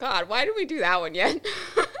trees before. God, why did we do that one yet?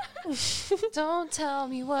 Don't tell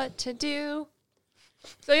me what to do.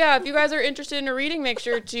 So yeah, if you guys are interested in a reading, make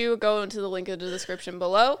sure to go into the link in the description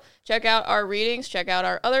below. Check out our readings. Check out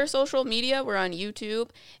our other social media. We're on YouTube,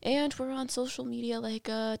 and we're on social media like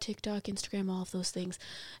TikTok, Instagram, all of those things.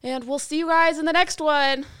 And we'll see you guys in the next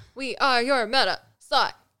one. We are your meta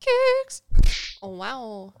sidekicks. Oh,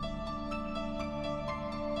 wow.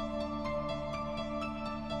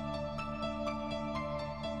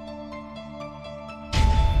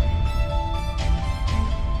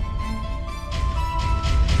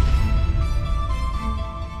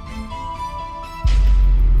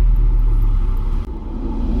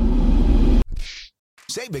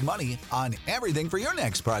 Save big money on everything for your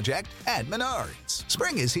next project at Menards.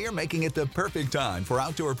 Spring is here, making it the perfect time for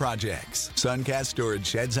outdoor projects. Suncast storage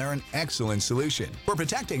sheds are an excellent solution for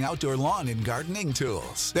protecting outdoor lawn and gardening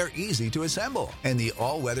tools. They're easy to assemble, and the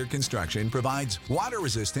all-weather construction provides water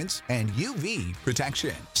resistance and UV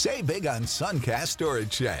protection. Save big on Suncast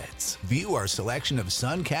storage sheds. View our selection of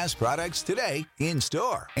Suncast products today in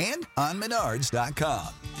store and on Menards.com.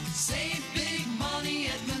 Save